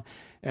town,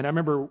 and I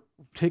remember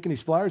taking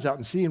these flyers out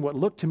and seeing what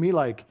looked to me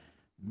like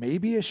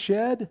maybe a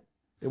shed.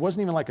 It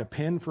wasn't even like a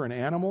pen for an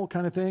animal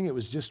kind of thing. It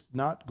was just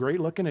not great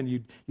looking, and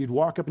you'd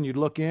walk up and you'd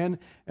look in,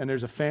 and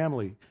there's a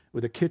family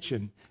with a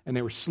kitchen, and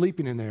they were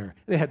sleeping in there.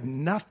 They had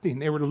nothing.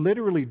 They were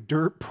literally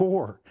dirt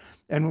poor.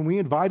 And when we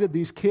invited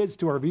these kids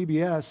to our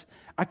VBS,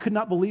 I could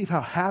not believe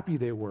how happy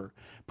they were.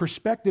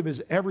 Perspective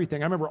is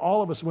everything. I remember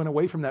all of us went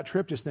away from that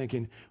trip just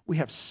thinking, we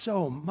have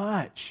so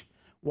much.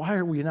 Why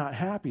are we not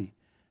happy?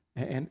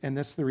 And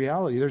that's the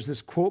reality. There's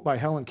this quote by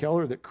Helen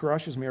Keller that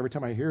crushes me every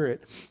time I hear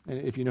it. And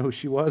if you know who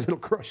she was, it'll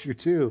crush you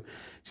too.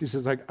 She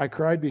says, I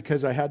cried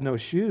because I had no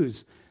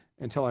shoes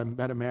until I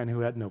met a man who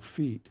had no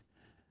feet.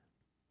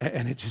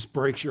 And it just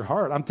breaks your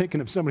heart. I'm thinking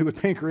of somebody with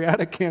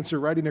pancreatic cancer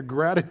writing a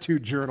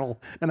gratitude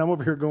journal, and I'm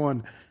over here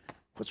going,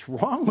 what's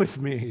wrong with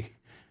me?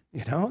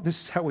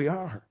 This is how we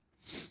are.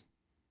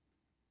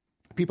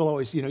 People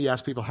always, you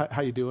ask people,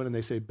 how you doing? And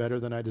they say, better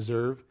than I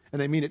deserve.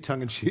 And they mean it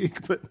tongue in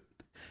cheek, but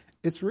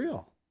it's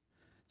real.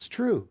 It's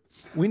true.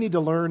 We need to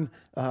learn.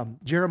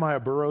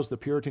 Jeremiah Burroughs, the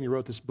Puritan, he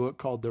wrote this book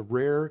called The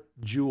Rare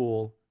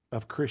Jewel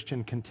of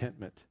Christian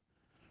Contentment.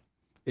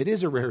 It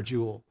is a rare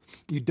jewel.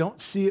 You don't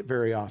see it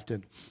very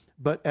often.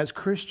 But as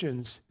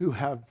Christians who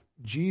have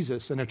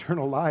Jesus and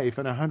eternal life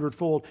and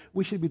 100-fold,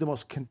 we should be the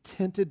most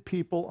contented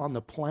people on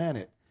the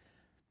planet.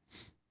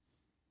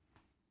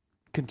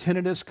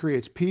 Contentedness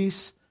creates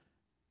peace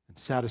and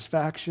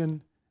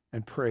satisfaction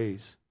and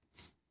praise.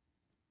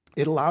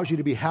 It allows you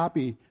to be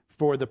happy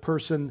for the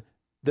person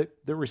that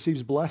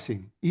receives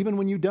blessing, even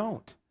when you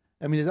don't.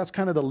 I mean, that's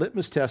kind of the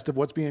litmus test of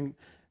what's being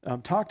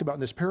talked about in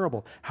this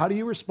parable. How do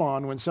you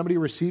respond when somebody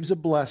receives a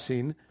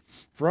blessing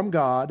from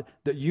God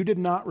that you did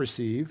not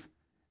receive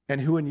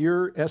and who in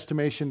your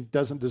estimation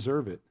doesn't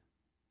deserve it?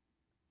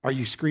 Are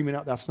you screaming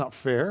out, that's not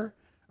fair?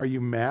 Are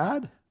you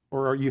mad?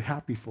 Or are you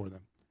happy for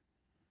them?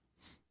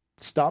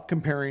 Stop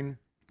comparing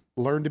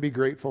Learn to be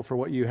grateful for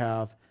what you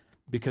have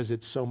because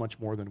it's so much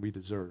more than we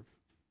deserve.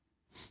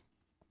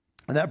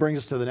 And that brings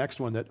us to the next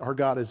one, that our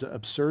God is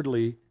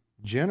absurdly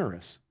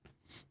generous.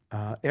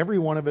 Every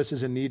one of us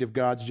is in need of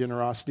God's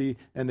generosity,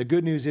 and the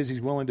good news is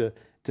He's willing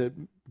to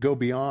go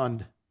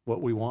beyond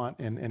what we want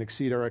and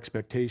exceed our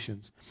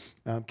expectations.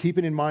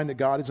 Keeping in mind that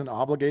God isn't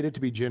obligated to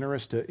be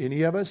generous to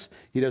any of us.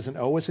 He doesn't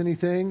owe us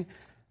anything.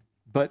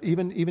 But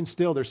even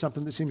still, there's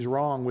something that seems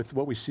wrong with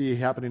what we see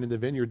happening in the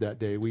vineyard that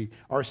day.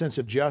 Our sense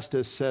of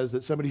justice says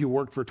that somebody who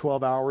worked for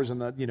 12 hours and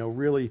that,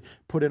 really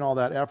put in all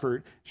that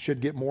effort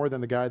should get more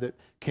than the guy that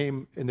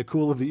came in the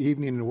cool of the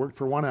evening and worked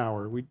for 1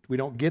 hour. We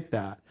don't get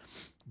that.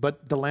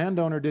 But the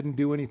landowner didn't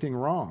do anything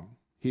wrong.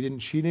 He didn't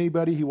cheat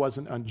anybody. He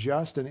wasn't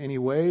unjust in any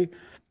way.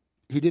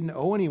 He didn't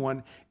owe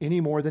anyone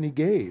any more than he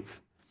gave,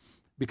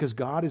 because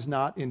God is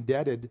not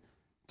indebted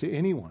to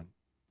anyone.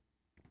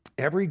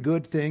 Every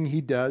good thing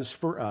He does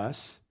for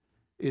us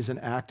is an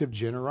act of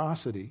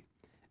generosity.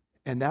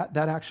 And that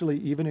actually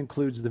even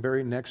includes the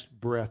very next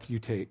breath you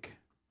take.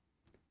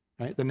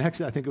 Right? The next,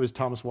 I think it was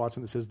Thomas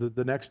Watson that says that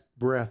the next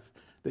breath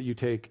that you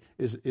take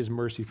is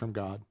mercy from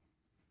God.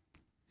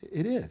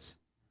 It is.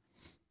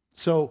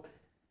 So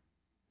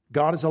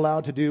God is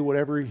allowed to do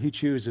whatever He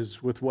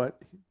chooses with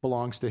what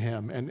belongs to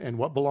Him. And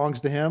what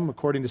belongs to Him,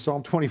 according to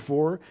Psalm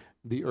 24,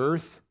 the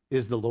earth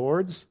is the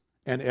Lord's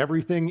and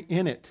everything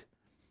in it.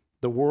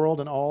 The world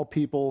and all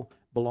people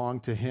belong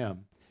to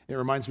Him. It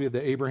reminds me of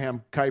the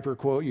Abraham Kuyper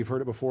quote. You've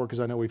heard it before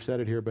because I know we've said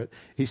it here, but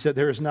he said,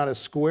 "There is not a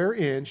square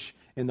inch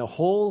in the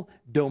whole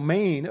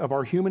domain of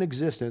our human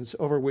existence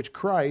over which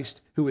Christ,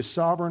 who is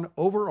sovereign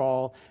over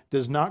all,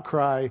 does not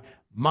cry,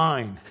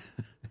 'Mine.'"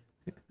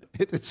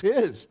 It's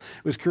His.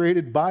 It was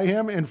created by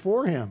Him and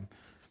for Him.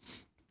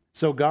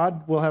 So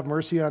God will have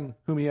mercy on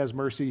whom He has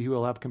mercy. He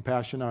will have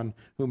compassion on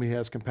whom He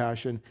has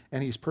compassion,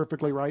 and He's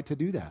perfectly right to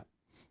do that.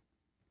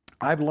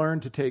 I've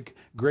learned to take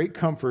great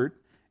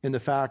comfort in the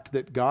fact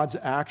that God's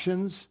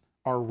actions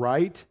are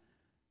right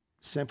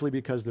simply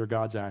because they're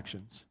God's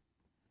actions.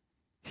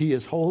 He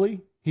is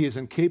holy. He is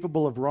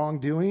incapable of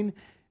wrongdoing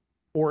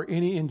or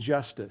any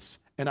injustice.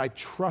 And I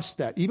trust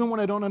that. Even when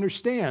I don't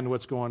understand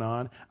what's going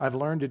on, I've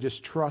learned to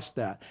just trust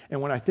that. And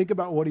when I think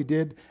about what He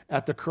did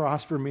at the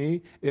cross for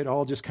me, it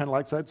all just kind of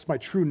like, that's my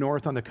true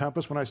north on the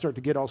compass. When I start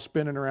to get all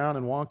spinning around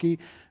and wonky,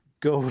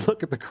 go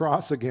look at the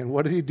cross again.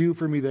 What did He do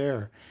for me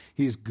there?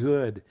 He's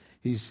good.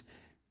 He's,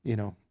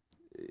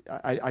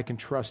 I can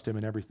trust Him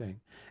in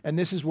everything. And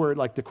this is where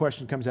the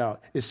question comes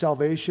out. Is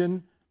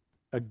salvation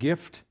a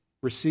gift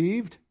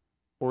received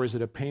or is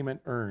it a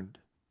payment earned?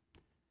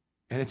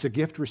 And it's a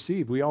gift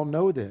received. We all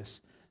know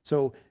this.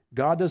 So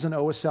God doesn't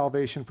owe us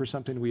salvation for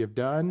something we have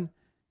done.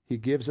 He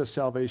gives us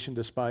salvation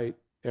despite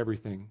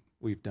everything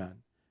we've done.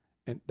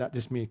 And that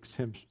just makes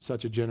Him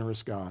such a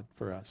generous God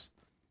for us.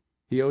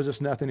 He owes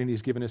us nothing, and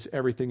He's given us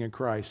everything in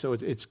Christ. So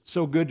it's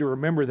so good to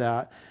remember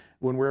that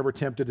when we're ever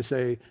tempted to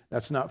say,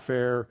 that's not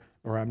fair,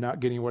 or I'm not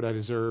getting what I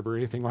deserve, or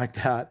anything like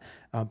that.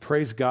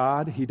 Praise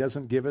God, He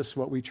doesn't give us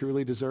what we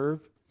truly deserve.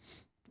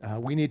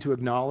 We need to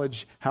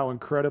acknowledge how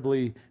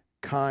incredibly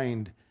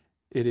kind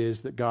it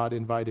is that God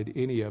invited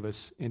any of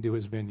us into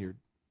His vineyard.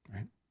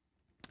 Right?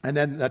 And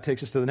then that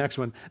takes us to the next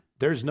one.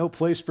 There's no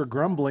place for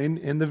grumbling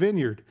in the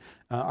vineyard.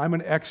 I'm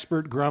an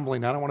expert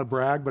grumbling. I don't want to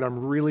brag, but I'm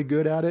really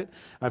good at it.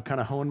 I've kind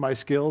of honed my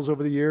skills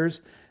over the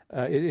years.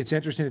 It's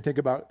interesting to think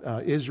about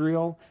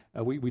Israel.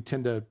 We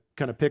tend to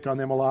kind of pick on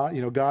them a lot.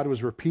 God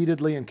was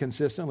repeatedly and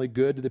consistently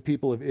good to the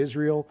people of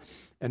Israel,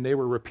 and they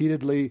were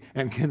repeatedly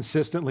and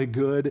consistently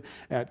good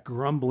at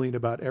grumbling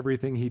about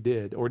everything He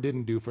did or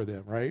didn't do for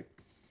them, right?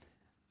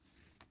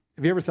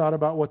 Have you ever thought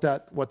about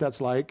what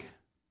that's like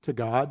to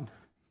God?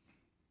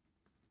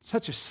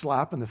 Such a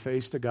slap in the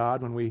face to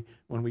God when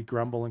we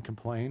grumble and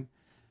complain.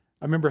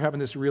 I remember having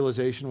this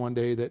realization one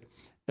day that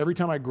every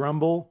time I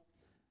grumble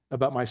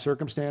about my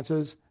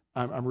circumstances,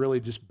 I'm really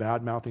just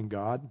bad-mouthing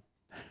God.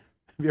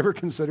 Have you ever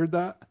considered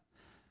that?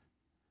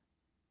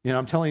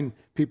 I'm telling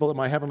people that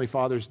my Heavenly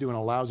Father's doing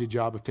a lousy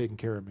job of taking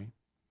care of me.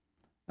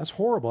 That's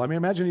horrible. I mean,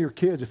 imagine your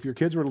kids. If your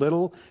kids were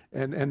little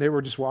and they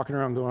were just walking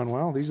around going,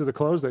 well, these are the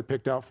clothes they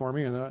picked out for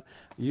me, and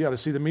you got to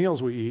see the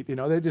meals we eat.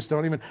 They just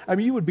don't even,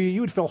 you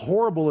would feel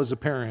horrible as a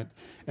parent.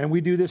 And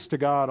we do this to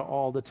God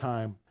all the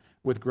time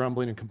with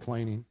grumbling and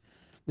complaining.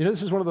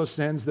 This is one of those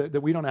sins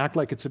that we don't act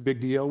like it's a big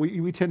deal.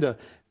 We tend to,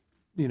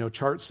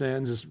 chart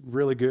sins as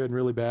really good and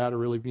really bad, or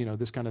really,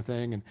 this kind of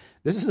thing. And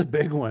this is a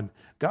big one.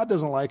 God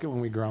doesn't like it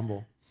when we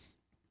grumble.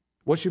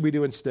 What should we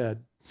do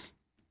instead?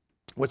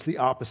 What's the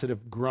opposite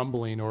of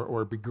grumbling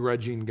or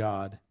begrudging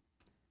God?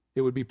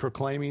 It would be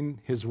proclaiming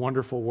His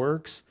wonderful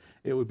works.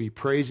 It would be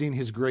praising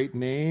His great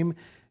name.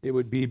 It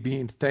would be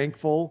being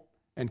thankful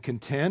and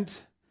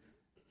content.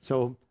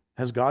 So,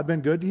 has God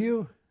been good to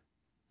you?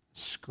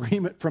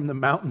 Scream it from the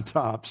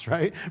mountaintops,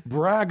 right?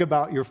 Brag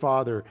about your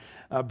Father.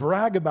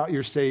 Brag about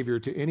your Savior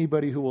to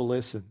anybody who will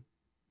listen.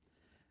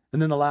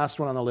 And then the last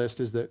one on the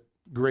list is that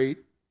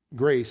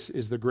grace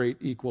is the great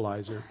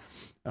equalizer.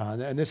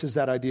 And this is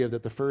that idea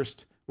that the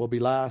first will be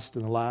last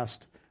and the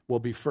last will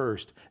be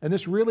first. And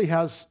this really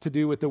has to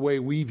do with the way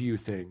we view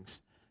things.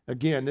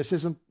 Again, this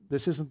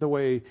isn't the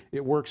way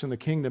it works in the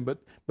kingdom,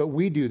 but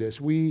we do this.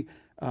 We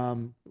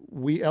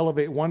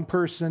elevate one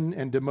person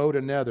and demote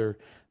another,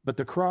 but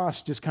the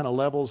cross just kind of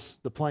levels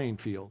the playing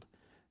field.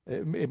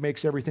 It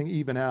makes everything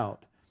even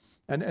out.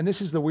 And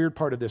this is the weird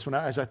part of this.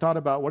 As I thought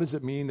about what does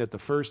it mean that the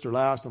first are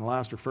last and the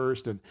last are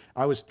first, and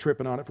I was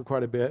tripping on it for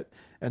quite a bit.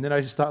 And then I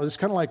just thought, it's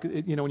kind of like,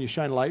 when you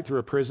shine light through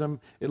a prism,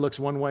 it looks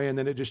one way and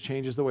then it just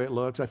changes the way it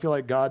looks. I feel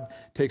like God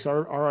takes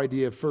our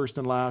idea of first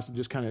and last and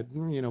just kind of,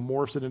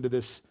 morphs it into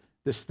this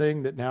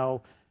thing that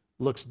now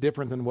looks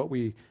different than what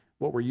we're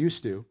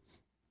used to.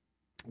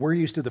 We're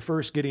used to the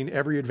first getting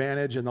every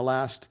advantage and the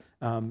last,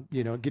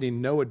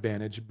 getting no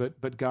advantage,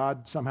 but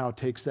God somehow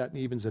takes that and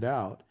evens it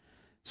out.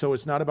 So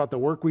it's not about the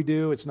work we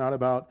do. It's not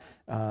about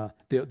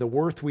the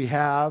worth we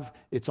have.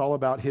 It's all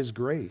about His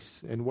grace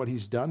and what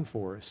He's done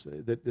for us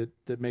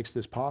that makes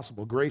this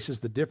possible. Grace is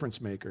the difference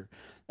maker.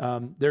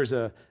 There's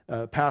a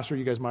pastor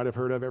you guys might have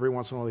heard of. Every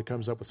once in a while he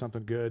comes up with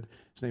something good.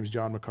 His name's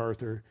John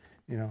MacArthur.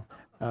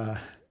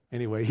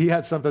 Anyway, he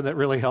had something that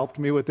really helped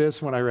me with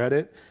this when I read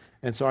it.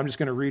 And so I'm just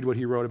going to read what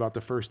he wrote about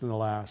the first and the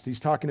last. He's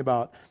talking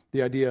about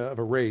the idea of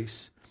a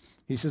race.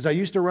 He says, I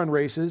used to run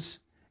races.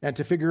 And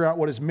to figure out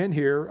what is meant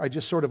here, I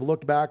just sort of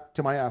looked back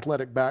to my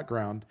athletic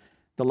background,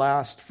 the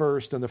last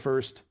first and the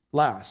first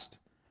last.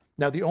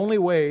 Now, the only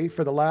way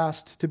for the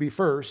last to be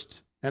first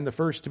and the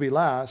first to be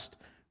last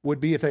would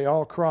be if they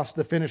all crossed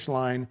the finish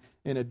line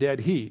in a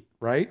dead heat,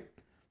 right?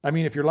 I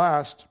mean, if you're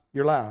last,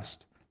 you're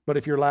last. But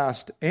if you're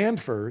last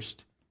and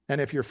first, and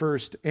if you're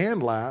first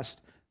and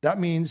last, that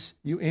means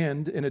you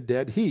end in a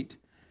dead heat.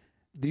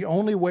 The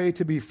only way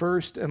to be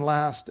first and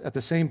last at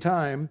the same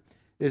time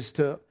is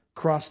to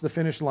cross the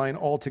finish line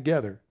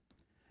altogether.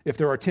 If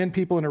there are 10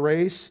 people in a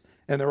race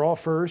and they're all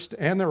first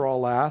and they're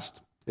all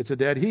last, it's a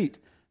dead heat.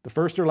 The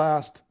first are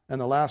last and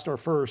the last are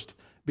first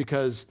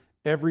because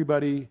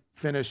everybody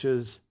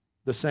finishes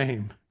the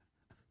same.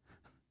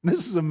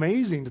 This is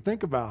amazing to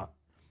think about.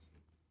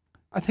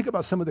 I think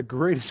about some of the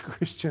greatest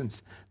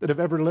Christians that have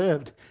ever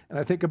lived, and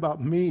I think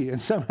about me,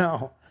 and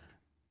somehow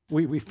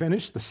we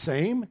finish the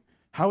same.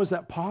 How is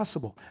that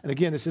possible? And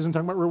again, this isn't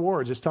talking about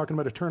rewards. It's talking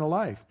about eternal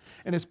life.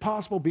 And it's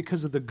possible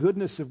because of the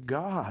goodness of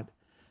God.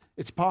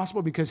 It's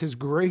possible because His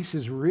grace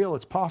is real.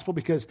 It's possible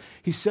because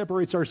He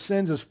separates our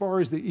sins as far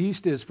as the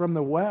east is from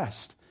the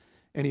west.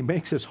 And He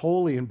makes us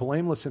holy and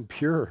blameless and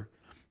pure.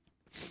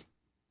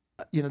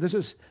 This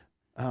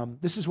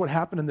is what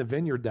happened in the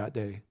vineyard that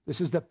day. This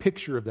is the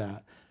picture of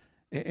that.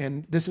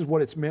 And this is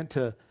what it's meant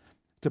to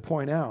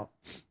point out.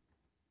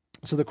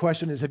 So the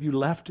question is, have you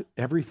left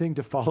everything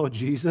to follow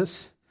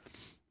Jesus?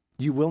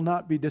 You will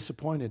not be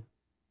disappointed.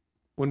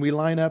 When we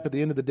line up at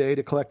the end of the day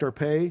to collect our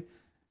pay,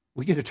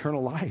 we get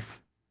eternal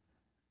life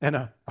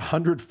and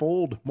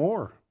 100-fold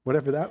more,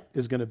 whatever that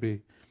is going to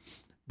be.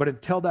 But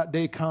until that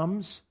day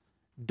comes,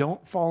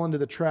 don't fall into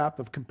the trap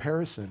of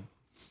comparison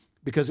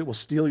because it will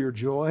steal your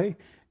joy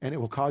and it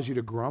will cause you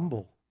to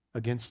grumble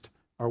against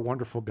our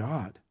wonderful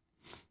God.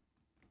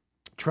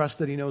 Trust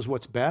that He knows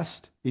what's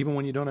best, even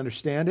when you don't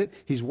understand it.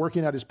 He's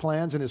working out His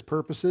plans and His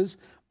purposes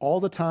all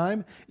the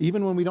time,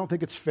 even when we don't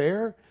think it's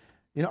fair.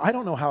 I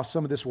don't know how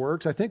some of this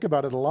works. I think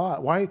about it a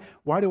lot. Why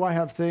do I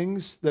have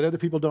things that other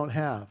people don't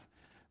have?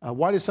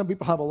 Why do some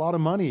people have a lot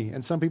of money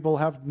and some people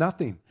have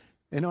nothing?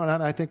 And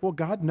I think, well,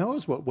 God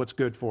knows what's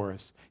good for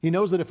us. He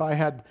knows that if I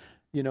had,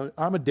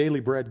 I'm a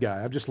daily bread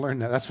guy. I've just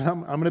learned that. That's what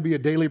I'm going to be a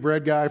daily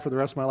bread guy for the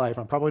rest of my life.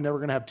 I'm probably never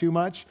going to have too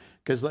much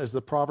because, as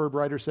the proverb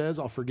writer says,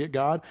 I'll forget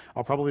God.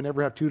 I'll probably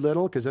never have too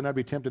little because then I'd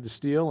be tempted to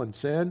steal and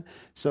sin.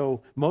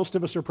 So most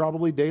of us are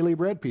probably daily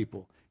bread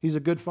people. He's a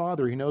good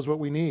Father. He knows what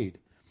we need.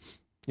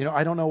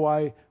 I don't know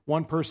why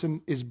one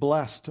person is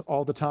blessed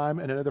all the time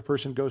and another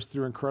person goes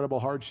through incredible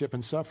hardship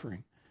and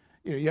suffering.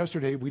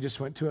 Yesterday we just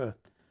went to a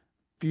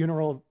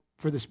funeral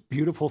for this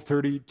beautiful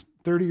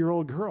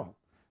 30-year-old girl.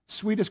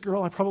 Sweetest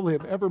girl I probably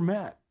have ever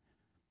met.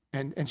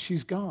 And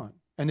she's gone.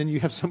 And then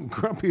you have some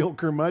grumpy old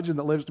curmudgeon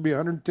that lives to be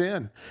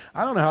 110.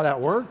 I don't know how that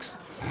works.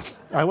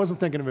 I wasn't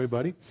thinking of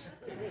anybody.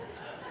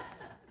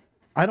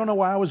 I don't know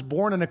why I was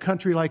born in a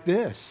country like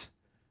this.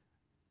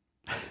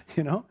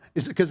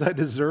 Is it because I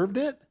deserved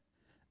it?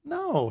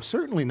 No,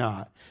 certainly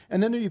not.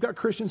 And then you've got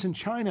Christians in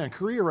China and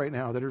Korea right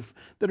now that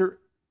are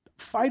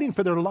fighting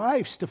for their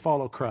lives to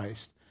follow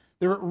Christ.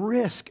 They're at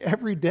risk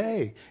every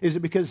day. Is it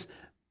because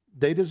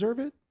they deserve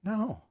it?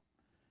 No.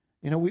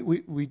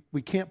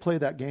 We can't play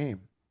that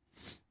game.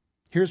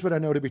 Here's what I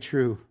know to be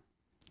true.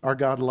 Our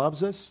God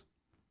loves us,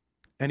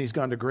 and He's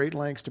gone to great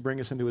lengths to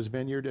bring us into His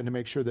vineyard and to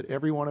make sure that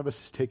every one of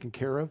us is taken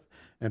care of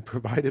and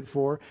provided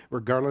for,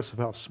 regardless of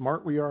how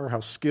smart we are, how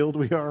skilled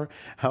we are,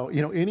 how,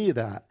 any of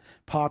that,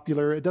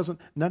 popular,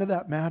 none of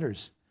that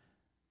matters.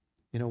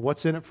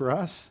 What's in it for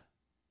us?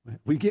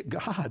 We get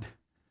God.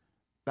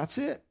 That's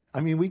it.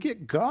 We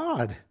get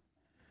God.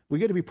 We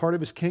get to be part of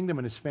His kingdom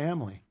and His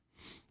family.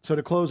 So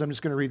to close, I'm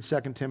just going to read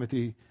 2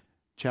 Timothy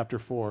chapter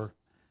 4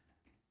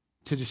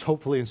 to just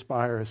hopefully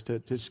inspire us to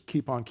just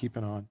keep on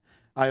keeping on.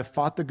 I have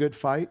fought the good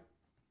fight.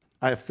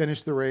 I have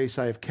finished the race.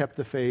 I have kept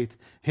the faith.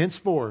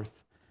 Henceforth,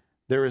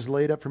 There is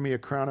laid up for me a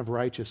crown of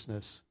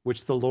righteousness,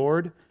 which the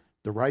Lord,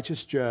 the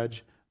righteous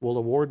judge, will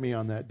award me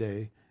on that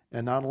day,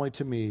 and not only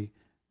to me,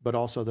 but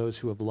also those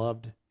who have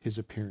loved his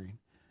appearing.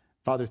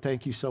 Father,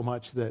 thank you so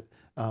much that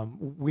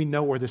we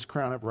know where this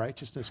crown of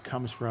righteousness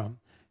comes from.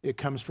 It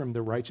comes from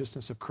the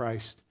righteousness of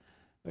Christ.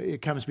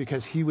 It comes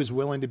because he was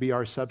willing to be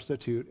our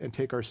substitute and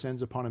take our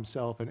sins upon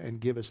himself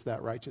and give us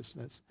that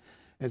righteousness.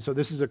 And so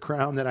this is a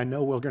crown that I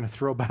know we're going to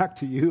throw back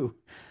to you.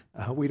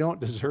 We don't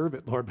deserve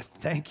it, Lord, but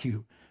thank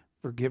you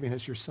for giving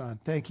us your son.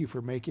 Thank you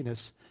for making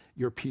us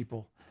your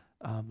people.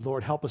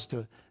 Lord, help us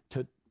to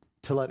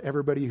let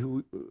everybody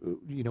who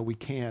we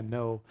can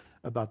know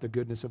about the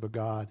goodness of a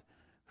God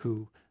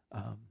who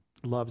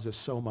loves us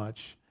so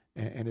much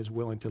and is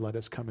willing to let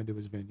us come into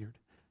his vineyard.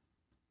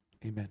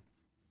 Amen.